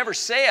innkeeper. It never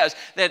says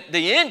that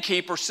the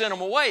innkeeper sent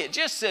them away. It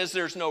just says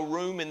there's no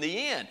room in the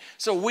inn.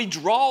 So we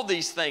draw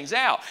these things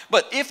out.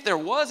 But if there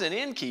was an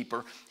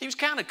innkeeper, he was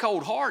kind of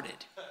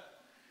cold-hearted.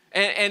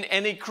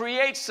 And he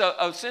creates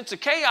a sense of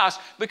chaos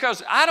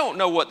because I don't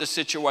know what the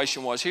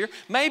situation was here.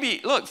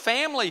 Maybe, look,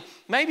 family,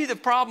 maybe the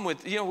problem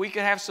with, we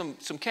could have some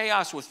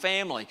chaos with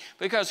family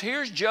because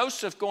here's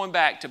Joseph going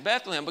back to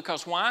Bethlehem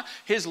because why?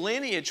 His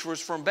lineage was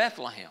from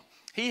Bethlehem.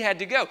 He had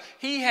to go.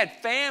 He had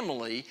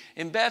family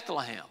in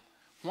Bethlehem.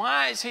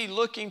 Why is he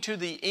looking to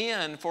the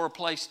inn for a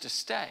place to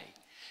stay?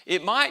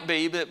 It might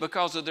be that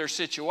because of their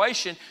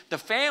situation, the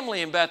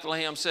family in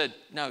Bethlehem said,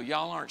 no,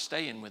 y'all aren't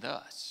staying with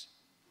us.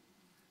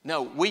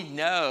 No, we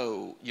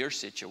know your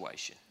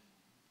situation.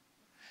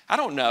 I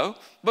don't know,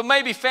 but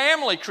maybe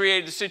family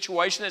created a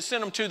situation that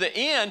sent them to the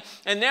inn,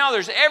 and now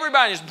there's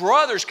everybody, his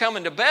brothers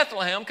coming to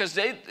Bethlehem because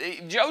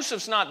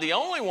Joseph's not the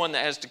only one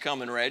that has to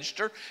come and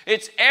register.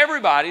 It's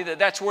everybody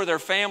that's where their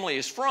family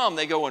is from.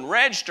 They go and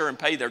register and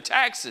pay their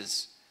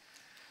taxes.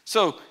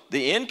 So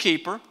the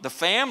innkeeper, the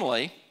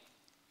family,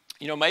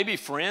 maybe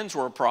friends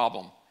were a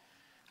problem.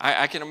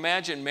 I can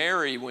imagine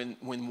Mary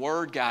when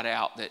word got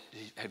out that,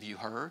 have you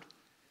heard?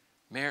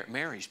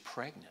 Mary's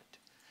pregnant.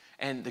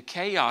 And the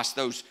chaos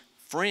those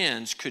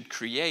friends could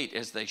create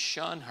as they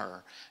shun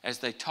her, as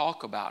they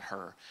talk about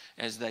her,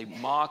 as they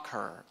mock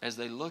her, as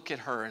they look at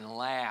her and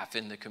laugh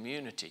in the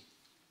community.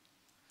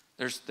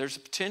 There's a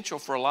potential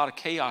for a lot of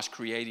chaos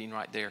creating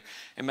right there.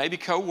 And maybe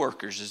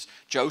co-workers, as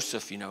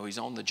Joseph, he's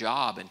on the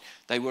job, and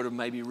they would have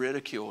maybe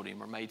ridiculed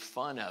him or made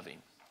fun of him.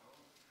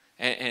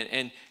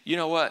 And you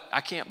know what?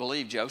 I can't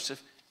believe,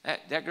 Joseph,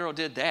 that girl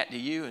did that to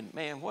you. And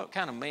man, what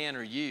kind of man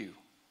are you?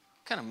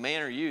 What kind of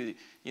man are you?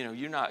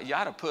 You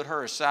ought to put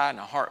her aside in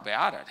a heartbeat.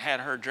 I'd have had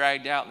her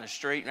dragged out in the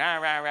street,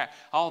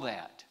 all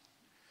that.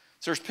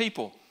 So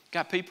there's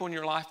got people in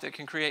your life that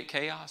can create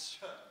chaos.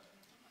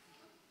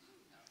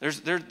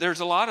 There's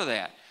a lot of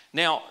that.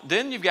 Now,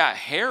 then you've got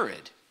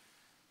Herod.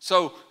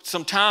 So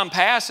some time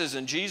passes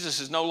and Jesus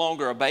is no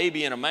longer a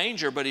baby in a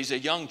manger, but he's a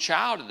young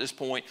child at this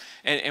point.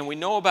 And we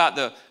know about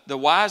the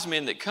wise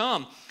men that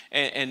come,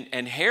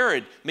 and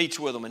Herod meets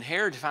with them. And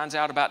Herod finds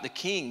out about the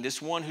king, this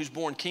one who's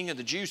born king of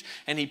the Jews.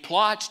 And he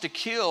plots to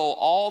kill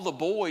all the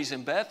boys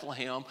in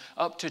Bethlehem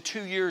up to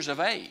 2 years of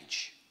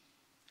age.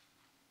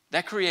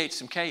 That creates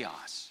some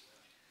chaos.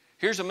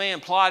 Here's a man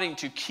plotting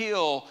to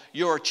kill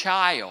your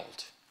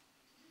child.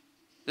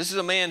 This is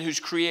a man who's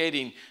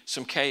creating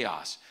some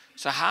chaos.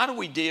 So how do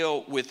we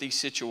deal with these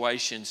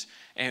situations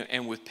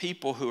and with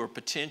people who are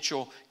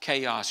potential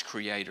chaos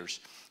creators?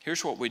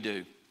 Here's what we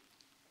do.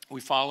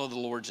 We follow the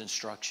Lord's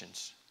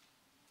instructions.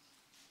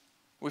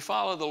 We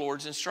follow the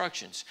Lord's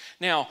instructions.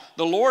 Now,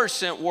 the Lord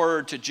sent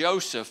word to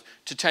Joseph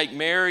to take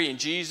Mary and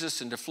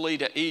Jesus and to flee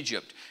to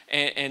Egypt.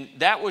 And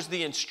that was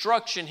the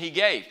instruction he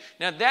gave.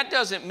 Now, that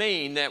doesn't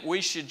mean that we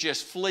should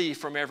just flee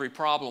from every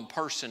problem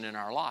person in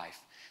our life.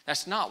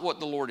 That's not what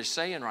the Lord is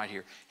saying right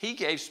here. He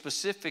gave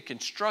specific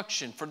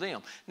instruction for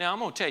them. Now, I'm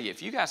going to tell you,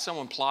 if you got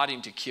someone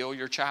plotting to kill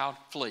your child,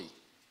 flee.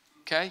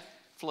 Okay?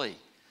 Flee.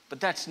 But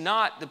that's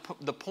not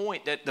the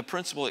point, that the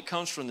principle that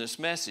comes from this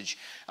message.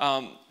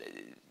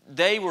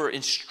 They were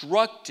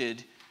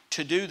instructed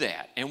to do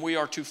that, and we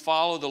are to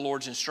follow the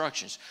Lord's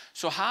instructions.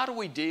 So how do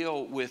we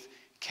deal with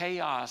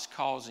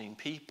chaos-causing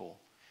people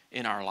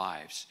in our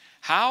lives?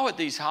 How at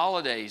these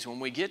holidays when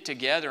we get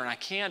together and I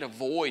can't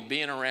avoid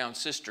being around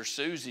Sister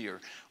Susie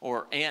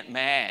or Aunt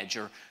Madge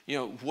or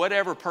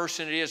whatever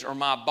person it is, or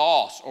my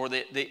boss or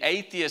the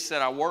atheist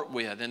that I work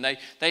with, and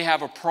they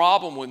have a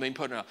problem with me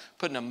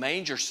putting a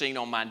manger scene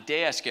on my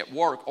desk at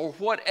work or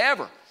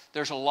whatever.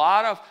 There's a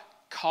lot of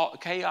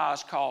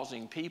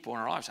chaos-causing people in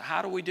our lives.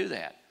 How do we do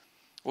that?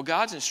 Well,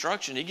 God's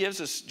instruction, He gives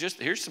us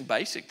here's some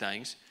basic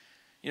things.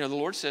 The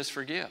Lord says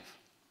forgive.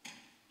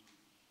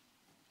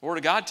 The Word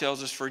of God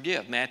tells us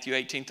forgive. Matthew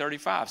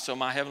 18:35. So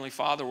my heavenly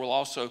Father will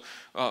also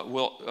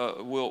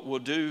will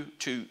do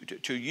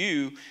to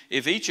you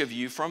if each of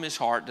you from his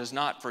heart does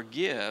not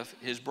forgive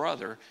his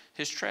brother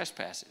his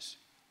trespasses.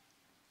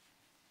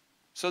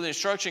 So the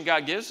instruction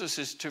God gives us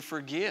is to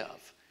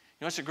forgive.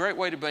 It's a great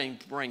way to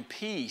bring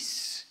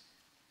peace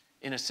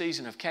in a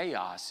season of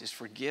chaos, is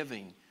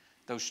forgiving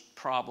those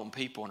problem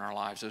people in our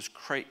lives, those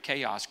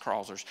chaos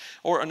causers.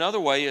 Or another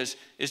way is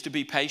to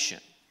be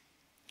patient.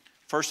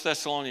 1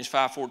 Thessalonians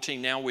 5:14,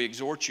 now we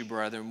exhort you,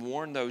 brethren,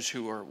 warn those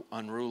who are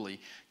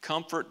unruly,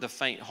 comfort the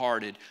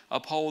faint-hearted,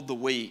 uphold the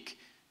weak,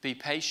 be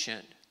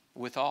patient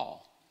with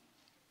all.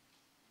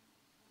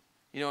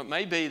 It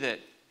may be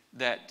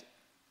that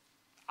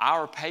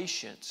our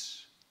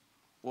patience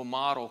will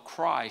model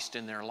Christ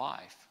in their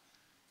life.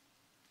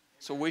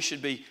 So we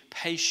should be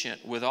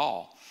patient with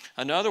all.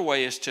 Another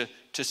way is to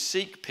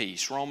seek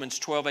peace. Romans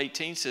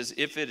 12:18 says,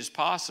 if it is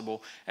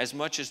possible, as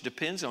much as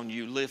depends on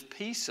you, live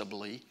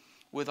peaceably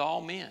with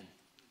all men.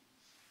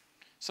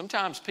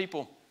 Sometimes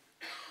people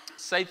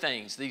say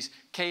things, these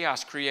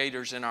chaos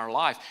creators in our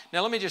life.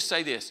 Now let me just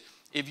say this.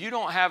 If you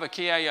don't have a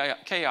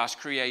chaos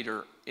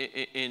creator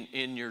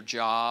in your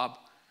job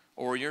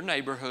or your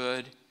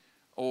neighborhood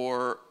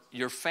or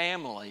your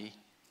family,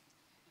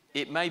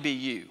 it may be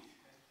you.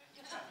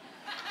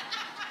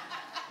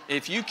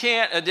 If you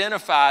can't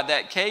identify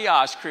that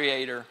chaos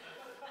creator,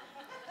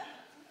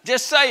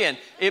 just saying,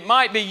 it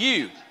might be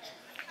you.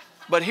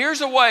 But here's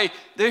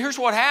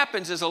what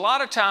happens is a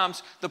lot of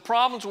times the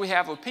problems we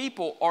have with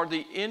people are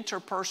the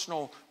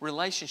interpersonal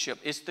relationship.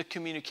 It's the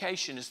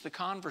communication, it's the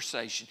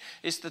conversation,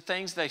 it's the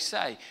things they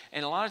say.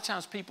 And a lot of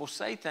times people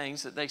say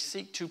things that they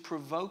seek to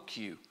provoke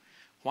you.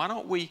 Why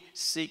don't we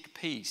seek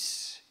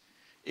peace?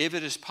 If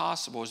it is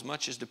possible, as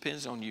much as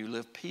depends on you,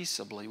 live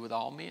peaceably with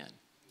all men.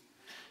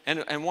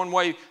 And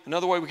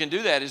another way we can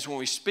do that is when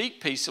we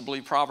speak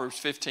peaceably. Proverbs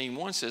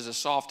 15:1 says, a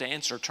soft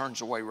answer turns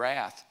away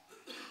wrath,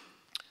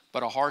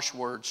 but a harsh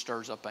word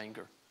stirs up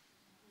anger.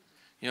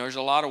 There's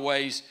a lot of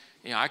ways.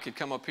 I could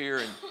come up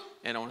here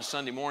and on a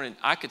Sunday morning,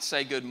 I could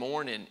say good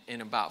morning in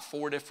about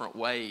 4 different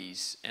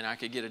ways, and I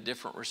could get a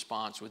different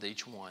response with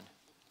each one.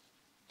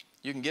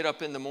 You can get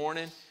up in the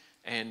morning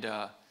and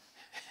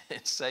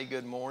say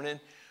good morning,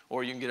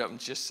 or you can get up and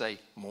just say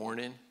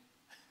morning.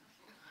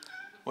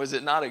 Was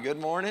it not a good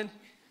morning?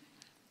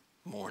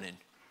 Morning,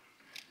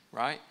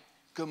 right?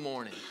 Good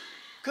morning.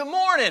 Good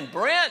morning,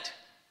 Brent.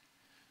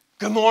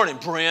 Good morning,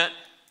 Brent.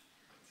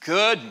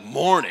 Good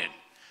morning.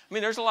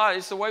 There's a lot.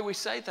 It's the way we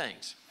say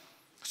things.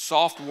 A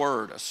soft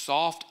word, a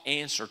soft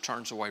answer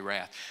turns away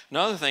wrath.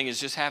 Another thing is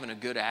just having a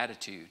good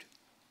attitude.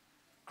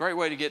 Great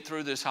way to get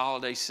through this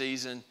holiday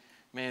season.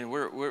 Man,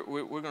 we're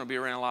going to be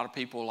around a lot of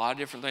people, a lot of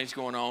different things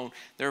going on.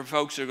 There are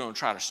folks that are going to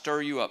try to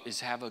stir you up, is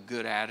have a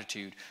good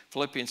attitude.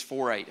 Philippians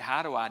 4:8,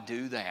 how do I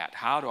do that?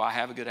 How do I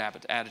have a good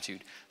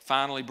attitude?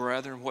 Finally,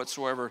 brethren,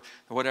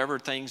 whatever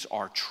things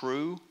are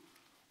true,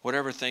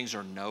 whatever things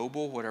are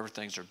noble, whatever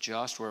things are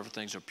just, whatever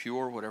things are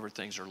pure, whatever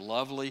things are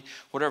lovely,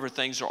 whatever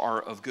things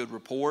are of good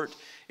report,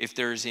 if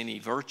there is any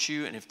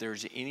virtue and if there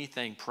is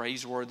anything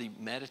praiseworthy,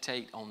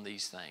 meditate on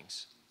these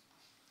things.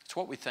 It's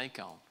what we think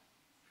on.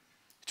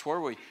 It's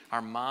where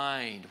our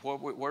mind,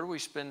 where do we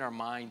spend our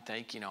mind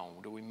thinking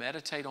on? Do we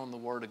meditate on the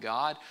Word of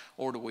God,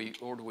 or do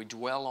we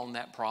dwell on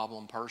that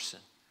problem person?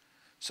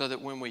 So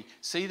that when we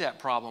see that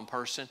problem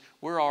person,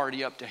 we're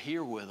already up to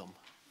here with them.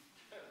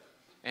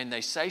 And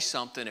they say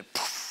something and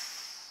poof.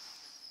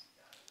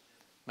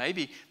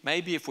 Maybe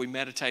if we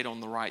meditate on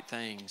the right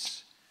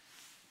things,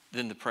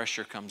 then the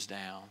pressure comes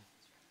down.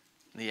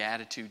 The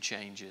attitude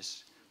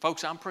changes.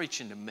 Folks, I'm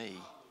preaching to me.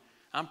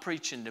 I'm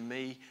preaching to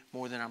me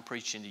more than I'm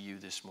preaching to you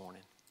this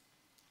morning.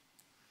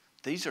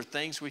 These are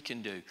things we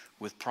can do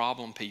with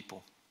problem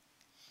people.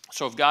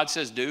 So if God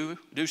says do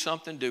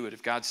something, do it.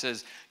 If God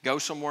says go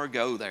somewhere,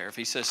 go there. If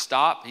He says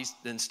stop,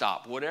 then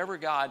stop. Whatever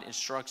God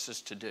instructs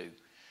us to do.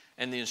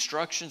 And the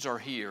instructions are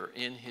here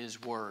in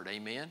His Word.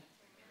 Amen?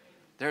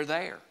 They're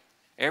there.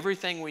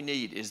 Everything we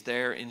need is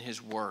there in His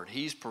Word.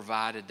 He's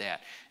provided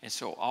that. And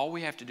so all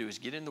we have to do is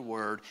get in the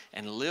Word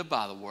and live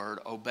by the Word,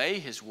 obey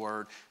His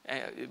Word,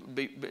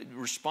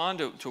 respond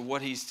to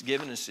what He's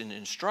given us in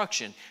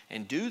instruction,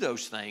 and do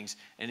those things,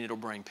 and it'll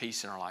bring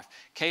peace in our life.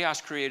 Chaos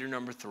creator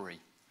number 3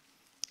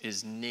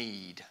 is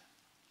need.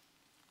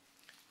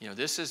 You know,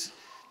 this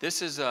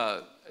is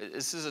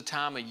a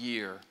time of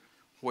year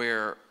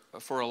where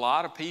for a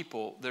lot of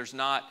people there's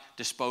not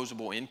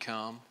disposable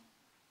income.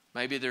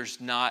 Maybe there's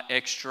not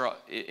extra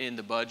in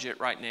the budget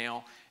right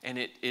now,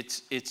 and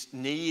its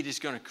need is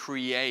going to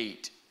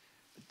create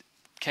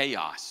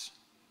chaos.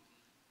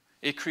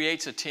 It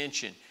creates a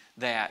tension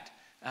that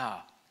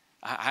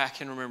I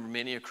can remember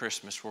many a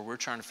Christmas where we're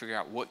trying to figure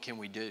out what can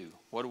we do,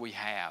 what do we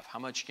have, how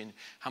much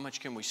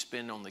can we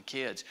spend on the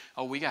kids?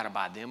 Oh, we got to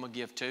buy them a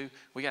gift too.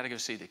 We got to go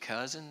see the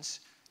cousins.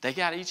 They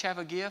got to each have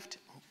a gift.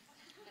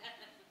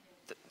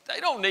 They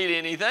don't need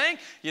anything.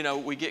 You know,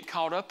 we get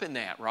caught up in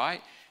that,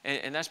 right?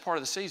 And that's part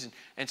of the season.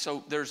 And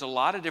so there's a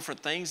lot of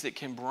different things that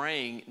can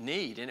bring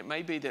need. And it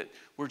may be that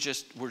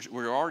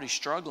we're already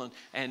struggling.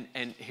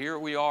 And here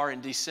we are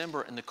in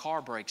December and the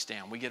car breaks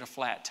down. We get a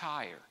flat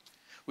tire.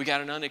 We got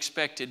an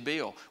unexpected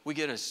bill. We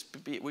get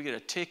a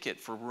ticket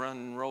for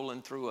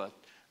rolling through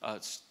a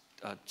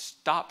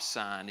stop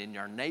sign in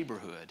our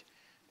neighborhood.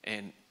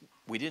 And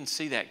we didn't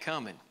see that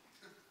coming.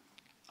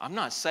 I'm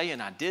not saying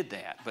I did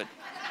that, but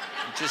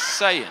I'm just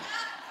saying.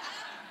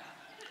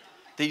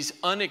 These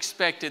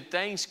unexpected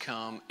things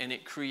come, and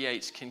it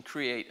can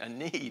create a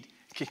need.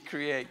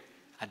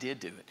 I did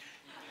do it.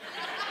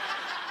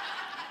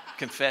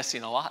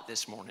 Confessing a lot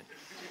this morning.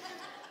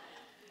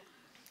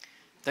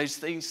 These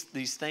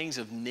things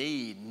of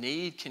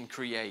need can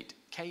create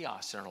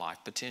chaos in our life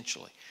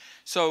potentially.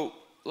 So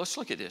let's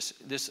look at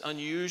these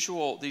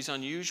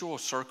unusual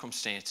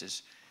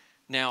circumstances.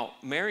 Now,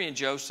 Mary and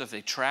Joseph,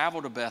 they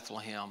travel to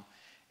Bethlehem,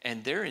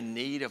 and they're in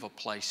need of a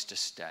place to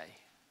stay.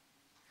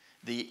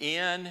 The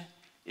inn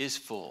is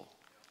full.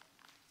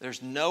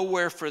 There's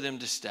nowhere for them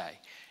to stay.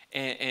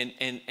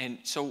 And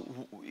so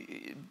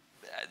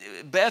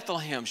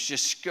Bethlehem's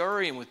just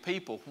scurrying with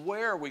people.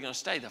 Where are we going to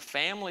stay? The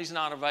family's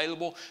not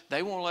available.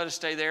 They won't let us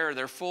stay there.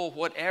 They're full.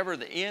 Whatever.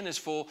 The inn is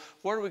full.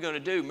 What are we going to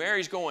do?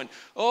 Mary's going,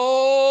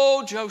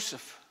 oh,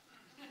 Joseph.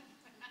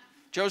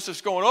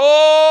 Joseph's going,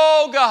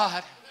 oh,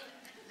 God,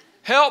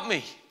 help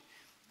me.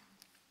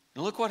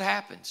 And look what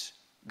happens.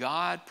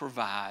 God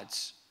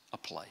provides a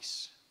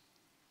place.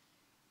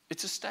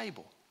 It's a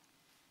stable,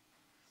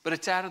 but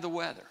it's out of the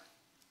weather.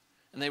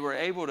 And they were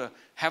able to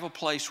have a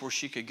place where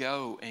she could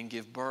go and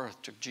give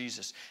birth to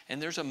Jesus.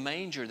 And there's a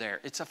manger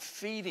there. It's a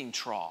feeding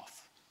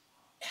trough.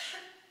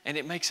 And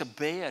it makes a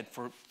bed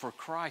for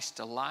Christ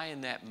to lie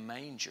in that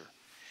manger.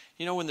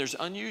 You know, when there's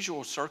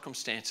unusual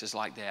circumstances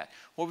like that,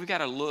 what we've got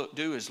to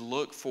do is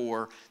look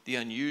for the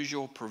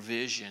unusual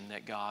provision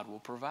that God will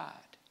provide.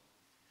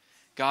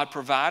 God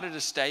provided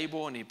a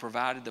stable, and He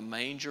provided the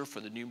manger for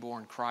the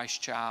newborn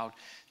Christ child.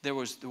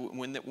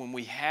 When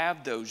we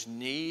have those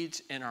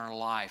needs in our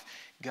life,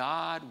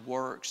 God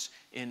works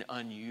in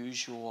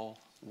unusual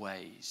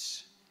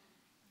ways.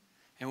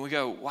 And we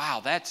go,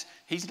 wow,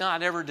 He's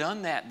not ever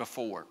done that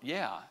before.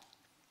 Yeah,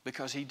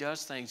 because He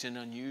does things in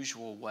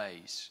unusual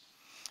ways.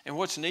 And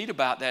what's neat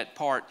about that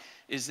part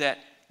is that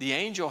the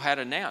angel had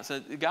announced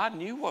that God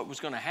knew what was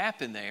going to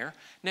happen there.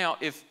 Now,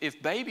 if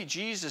baby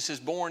Jesus is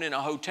born in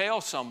a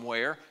hotel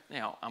somewhere,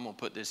 now I'm going to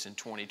put this in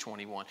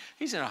 2021.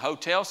 He's in a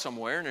hotel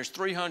somewhere and there's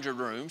 300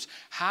 rooms.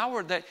 How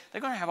are they?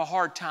 They're going to have a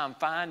hard time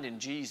finding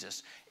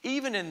Jesus.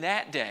 Even in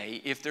that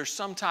day, if there's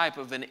some type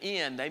of an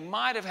inn, they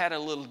might have had a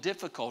little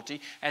difficulty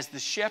as the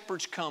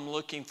shepherds come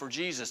looking for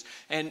Jesus.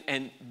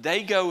 And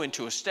they go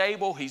into a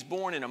stable. He's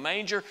born in a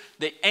manger.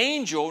 The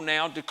angel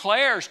now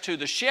declares to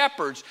the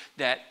shepherds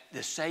that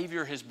the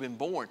Savior has been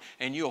born.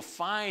 And you'll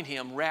find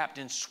Him wrapped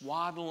in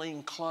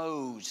swaddling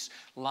clothes,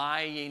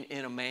 lying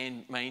in a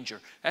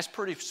manger. That's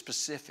pretty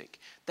specific.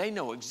 They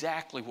know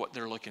exactly what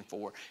they're looking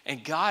for.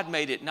 And God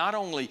made it, not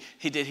only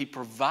did He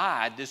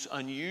provide this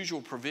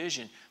unusual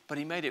provision, but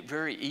He made it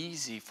very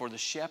easy for the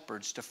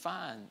shepherds to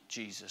find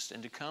Jesus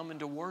and to come and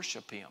to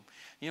worship Him.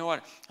 You know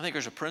what? I think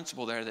there's a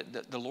principle there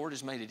that the Lord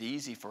has made it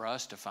easy for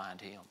us to find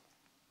Him.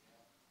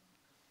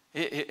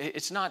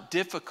 It's not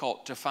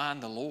difficult to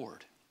find the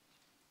Lord.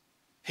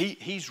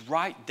 He's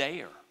right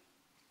there.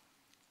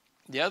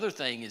 The other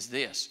thing is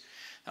this,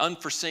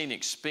 unforeseen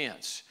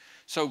expense.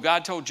 So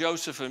God told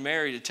Joseph and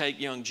Mary to take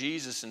young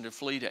Jesus and to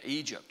flee to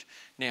Egypt.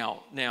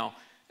 Now,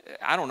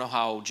 I don't know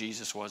how old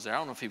Jesus was there. I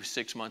don't know if he was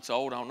 6 months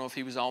old. I don't know if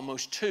he was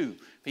almost 2.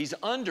 If he's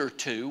under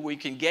 2, we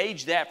can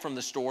gauge that from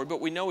the story,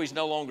 but we know he's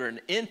no longer an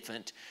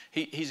infant.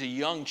 He's a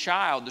young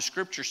child. The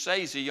scriptures say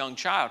he's a young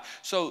child.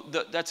 So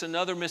that's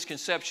another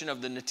misconception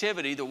of the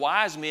nativity. The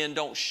wise men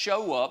don't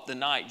show up the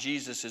night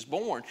Jesus is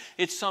born.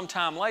 It's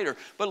sometime later.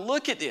 But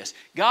look at this.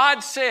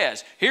 God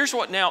says, here's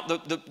what now,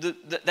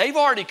 they've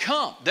already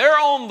come. They're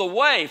on the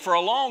way for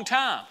a long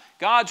time.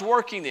 God's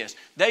working this.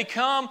 They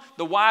come,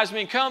 the wise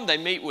men come, they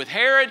meet with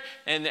Herod,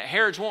 and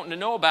Herod's wanting to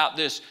know about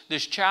this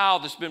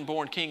child that's been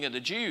born king of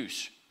the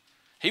Jews.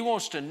 He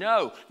wants to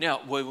know.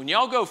 Now, when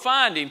y'all go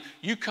find him,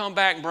 you come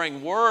back and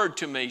bring word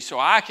to me so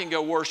I can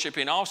go worship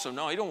him also.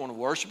 No, he don't want to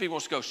worship. He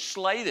wants to go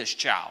slay this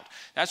child.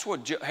 That's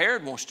what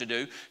Herod wants to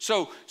do.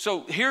 So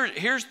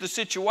here's the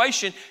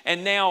situation.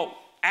 And now,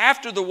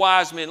 after the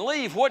wise men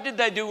leave, what did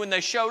they do when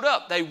they showed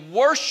up? They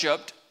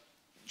worshiped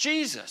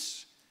Jesus.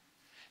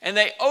 And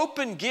they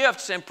open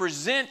gifts and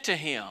present to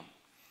him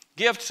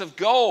gifts of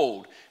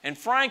gold and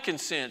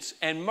frankincense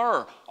and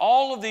myrrh.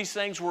 All of these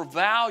things were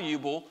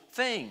valuable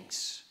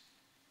things.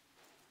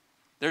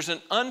 There's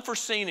an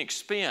unforeseen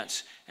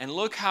expense. And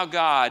look how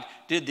God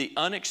did the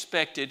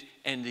unexpected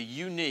and the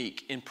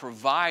unique in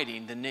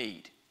providing the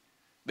need.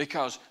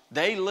 Because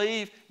they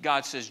leave,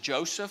 God says,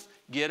 Joseph,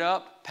 get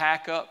up,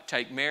 pack up,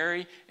 take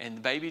Mary and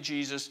the baby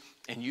Jesus,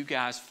 and you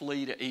guys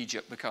flee to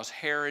Egypt because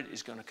Herod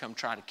is going to come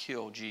try to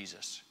kill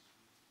Jesus.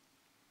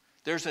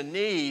 There's a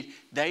need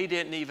they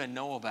didn't even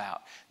know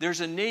about.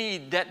 There's a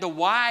need that the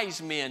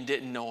wise men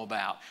didn't know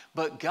about,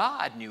 but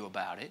God knew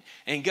about it.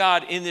 And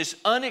God, in this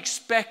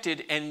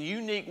unexpected and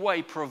unique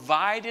way,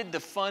 provided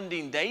the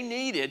funding they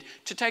needed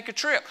to take a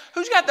trip.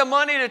 Who's got the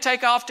money to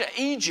take off to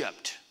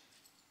Egypt?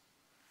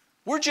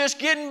 We're just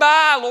getting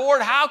by,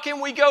 Lord. How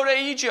can we go to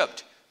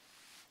Egypt?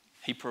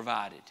 He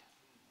provided.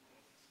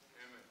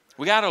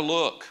 We got to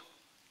look.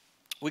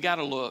 We got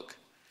to look.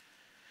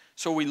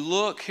 So we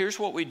look, here's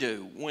what we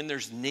do. When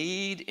there's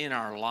need in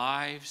our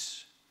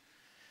lives,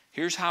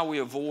 here's how we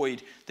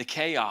avoid the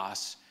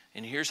chaos,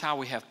 and here's how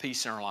we have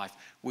peace in our life.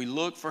 We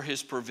look for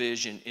his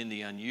provision in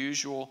the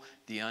unusual,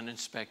 the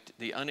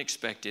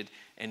unexpected,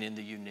 and in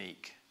the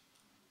unique.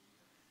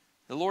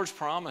 The Lord's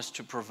promised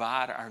to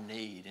provide our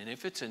need, and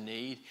if it's a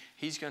need,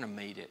 he's going to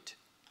meet it.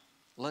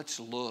 Let's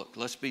look.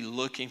 Let's be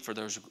looking for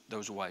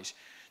those ways.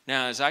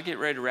 Now, as I get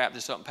ready to wrap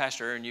this up,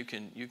 Pastor Aaron, you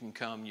can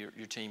come, your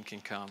team can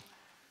come.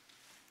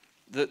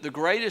 The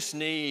greatest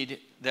need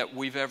that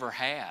we've ever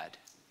had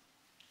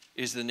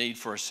is the need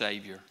for a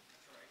Savior.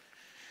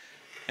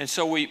 And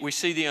so we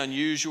see the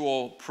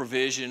unusual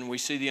provision, we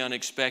see the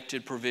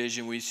unexpected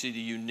provision, we see the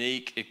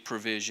unique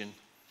provision.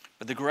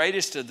 But the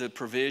greatest of the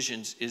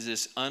provisions is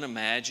this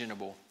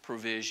unimaginable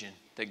provision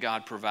that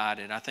God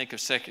provided. I think of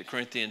 2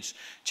 Corinthians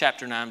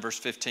chapter 9, verse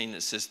 15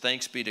 that says,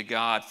 "Thanks be to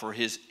God for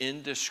his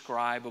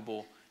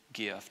indescribable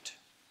gift."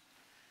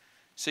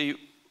 See,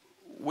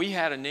 we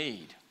had a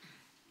need.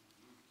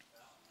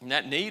 And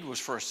that need was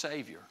for a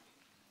Savior.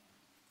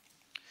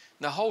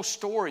 The whole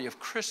story of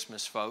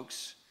Christmas,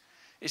 folks,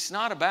 it's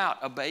not about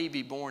a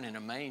baby born in a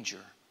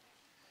manger.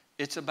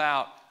 It's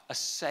about a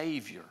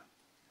Savior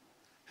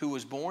who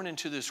was born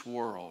into this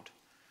world,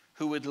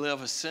 who would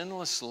live a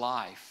sinless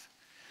life,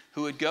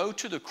 who would go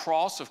to the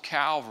cross of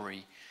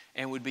Calvary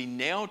and would be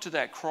nailed to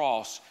that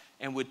cross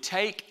and would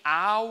take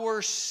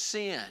our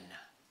sin,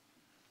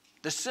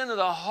 the sin of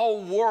the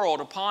whole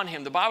world upon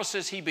him. The Bible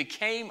says he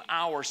became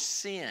our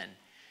sin.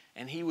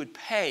 And he would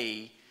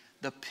pay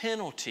the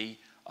penalty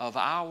of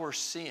our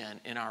sin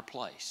in our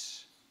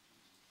place.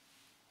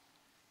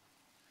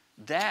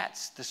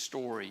 That's the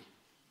story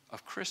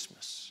of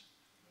Christmas.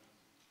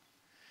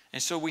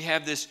 And so we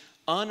have this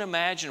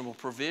unimaginable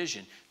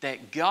provision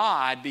that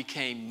God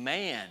became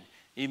man,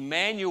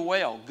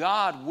 Emmanuel,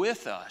 God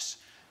with us,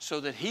 so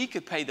that he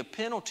could pay the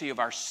penalty of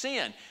our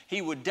sin.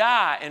 He would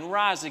die and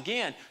rise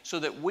again so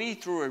that we,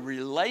 through a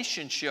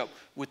relationship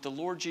with the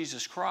Lord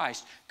Jesus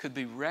Christ, could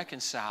be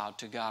reconciled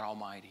to God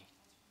Almighty.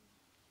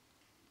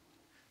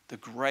 The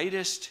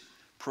greatest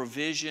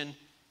provision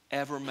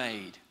ever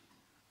made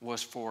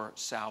was for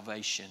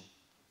salvation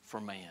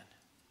for man.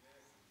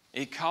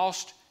 It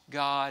cost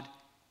God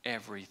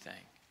everything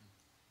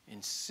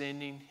in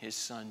sending his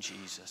son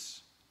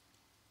Jesus.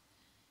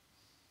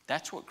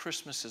 That's what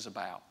Christmas is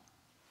about.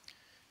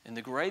 And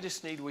the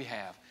greatest need we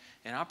have,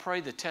 and I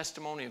pray the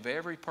testimony of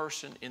every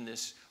person in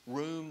this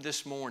room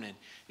this morning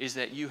is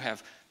that you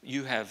have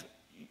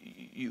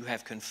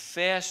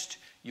confessed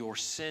your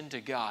sin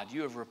to God.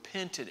 You have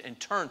repented and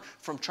turned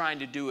from trying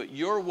to do it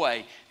your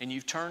way, and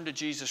you've turned to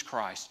Jesus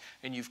Christ,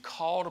 and you've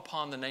called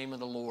upon the name of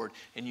the Lord,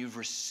 and you've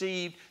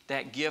received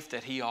that gift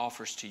that he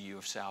offers to you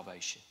of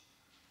salvation.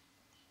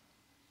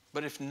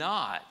 But if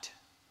not,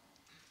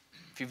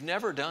 if you've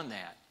never done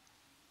that,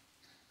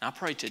 I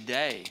pray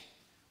today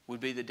would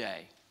be the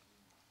day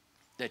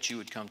that you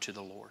would come to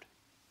the Lord.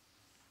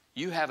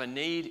 You have a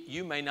need.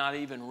 You may not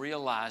even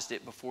realized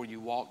it before you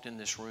walked in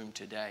this room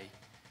today.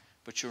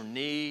 But your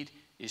need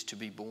is to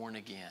be born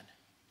again.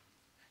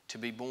 To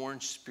be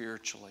born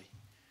spiritually.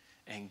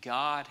 And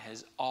God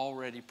has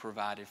already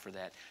provided for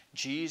that.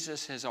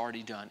 Jesus has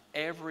already done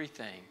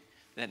everything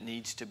that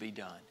needs to be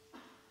done.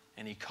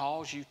 And He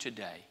calls you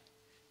today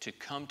to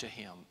come to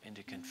Him and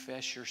to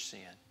confess your sin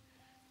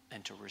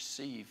and to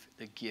receive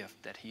the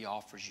gift that He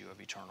offers you of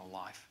eternal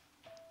life.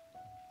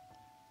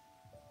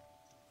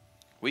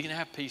 We can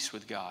have peace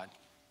with God.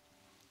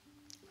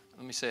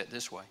 Let me say it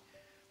this way.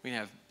 We can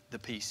have the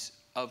peace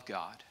of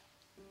God.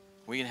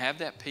 We can have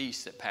that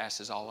peace that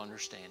passes all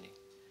understanding.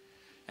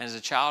 And as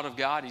a child of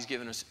God, He's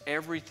given us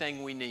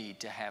everything we need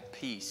to have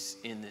peace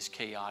in this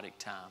chaotic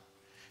time.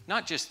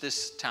 Not just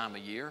this time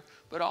of year,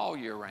 but all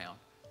year round.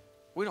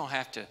 We don't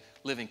have to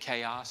live in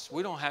chaos.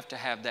 We don't have to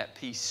have that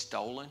peace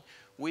stolen.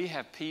 We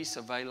have peace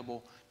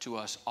available to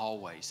us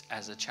always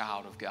as a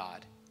child of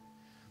God.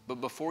 But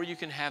before you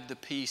can have the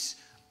peace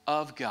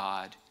of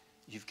God,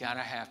 you've got to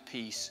have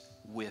peace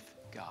with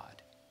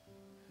God.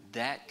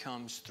 That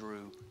comes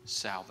through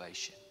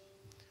salvation.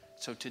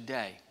 So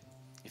today,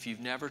 if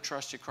you've never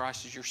trusted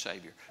Christ as your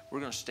Savior,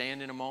 we're going to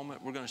stand in a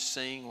moment. We're going to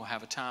sing. We'll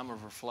have a time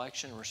of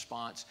reflection and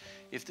response.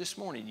 If this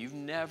morning you've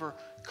never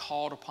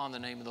called upon the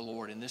name of the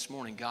Lord, and this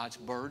morning God's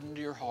burdened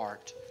your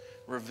heart,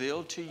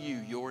 revealed to you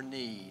your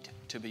need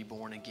to be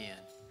born again,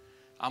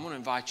 I'm going to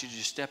invite you to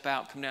just step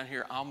out, come down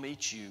here. I'll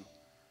meet you.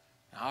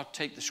 I'll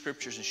take the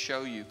Scriptures and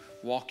show you,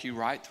 walk you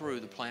right through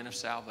the plan of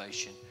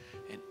salvation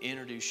and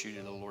introduce you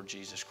to the Lord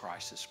Jesus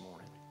Christ this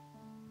morning.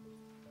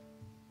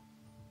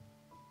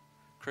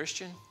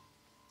 Christian,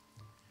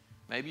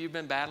 maybe you've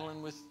been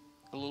battling with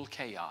a little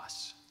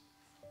chaos.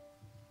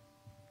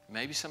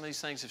 Maybe some of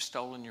these things have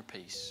stolen your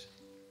peace.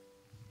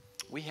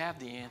 We have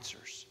the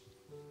answers.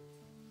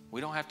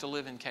 We don't have to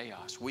live in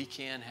chaos. We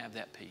can have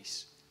that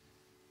peace.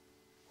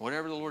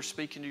 Whatever the Lord's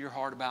speaking to your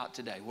heart about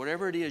today,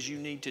 whatever it is you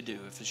need to do,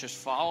 if it's just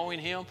following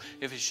Him,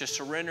 if it's just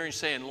surrendering,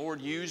 saying, Lord,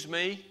 use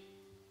me,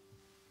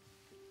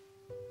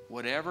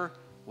 whatever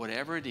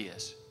it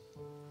is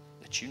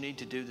that you need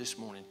to do this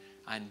morning,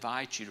 I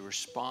invite you to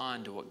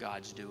respond to what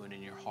God's doing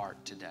in your heart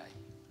today.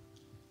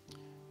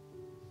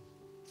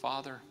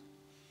 Father,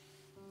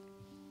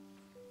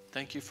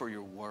 thank you for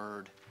your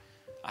word.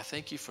 I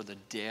thank you for the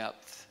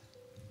depth.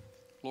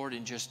 Lord,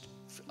 in just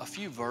a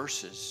few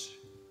verses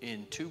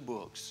in 2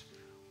 books,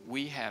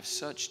 we have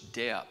such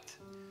depth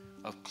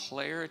of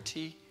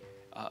clarity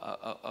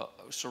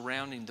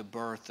surrounding the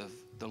birth of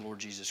the Lord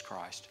Jesus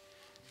Christ.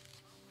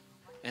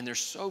 And there's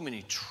so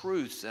many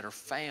truths that are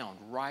found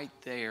right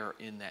there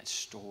in that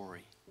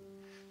story.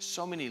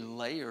 So many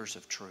layers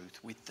of truth.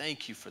 We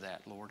thank you for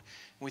that, Lord.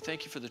 And we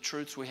thank you for the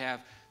truths we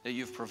have that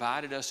you've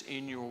provided us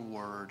in your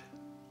word.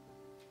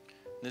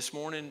 This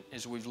morning,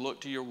 as we've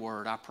looked to your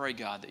word, I pray,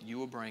 God, that you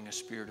will bring a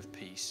spirit of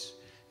peace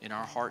in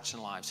our hearts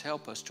and lives.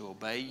 Help us to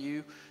obey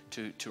you,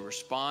 to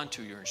respond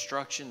to your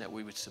instruction, that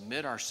we would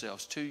submit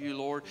ourselves to you,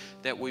 Lord,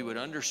 that we would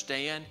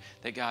understand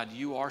that, God,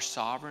 you are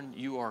sovereign.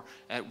 You are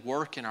at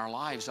work in our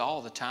lives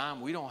all the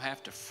time. We don't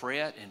have to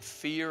fret and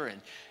fear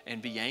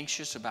and be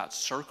anxious about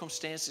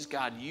circumstances.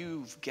 God,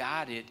 you've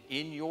got it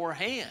in your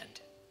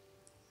hand.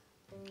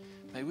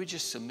 May we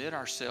just submit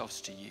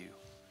ourselves to you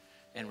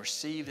and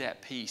receive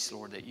that peace,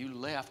 Lord, that you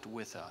left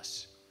with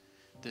us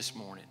this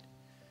morning.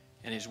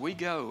 And as we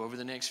go over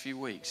the next few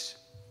weeks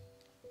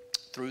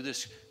through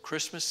this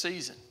Christmas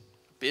season,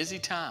 busy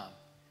time,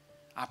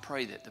 I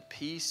pray that the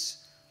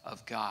peace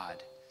of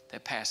God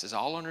that passes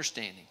all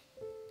understanding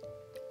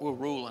will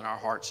rule in our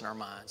hearts and our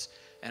minds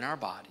and our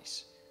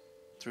bodies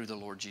through the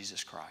Lord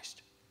Jesus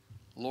Christ.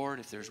 Lord,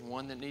 if there's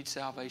one that needs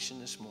salvation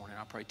this morning,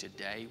 I pray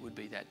today would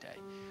be that day.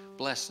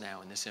 Bless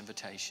now in this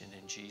invitation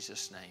in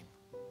Jesus' name.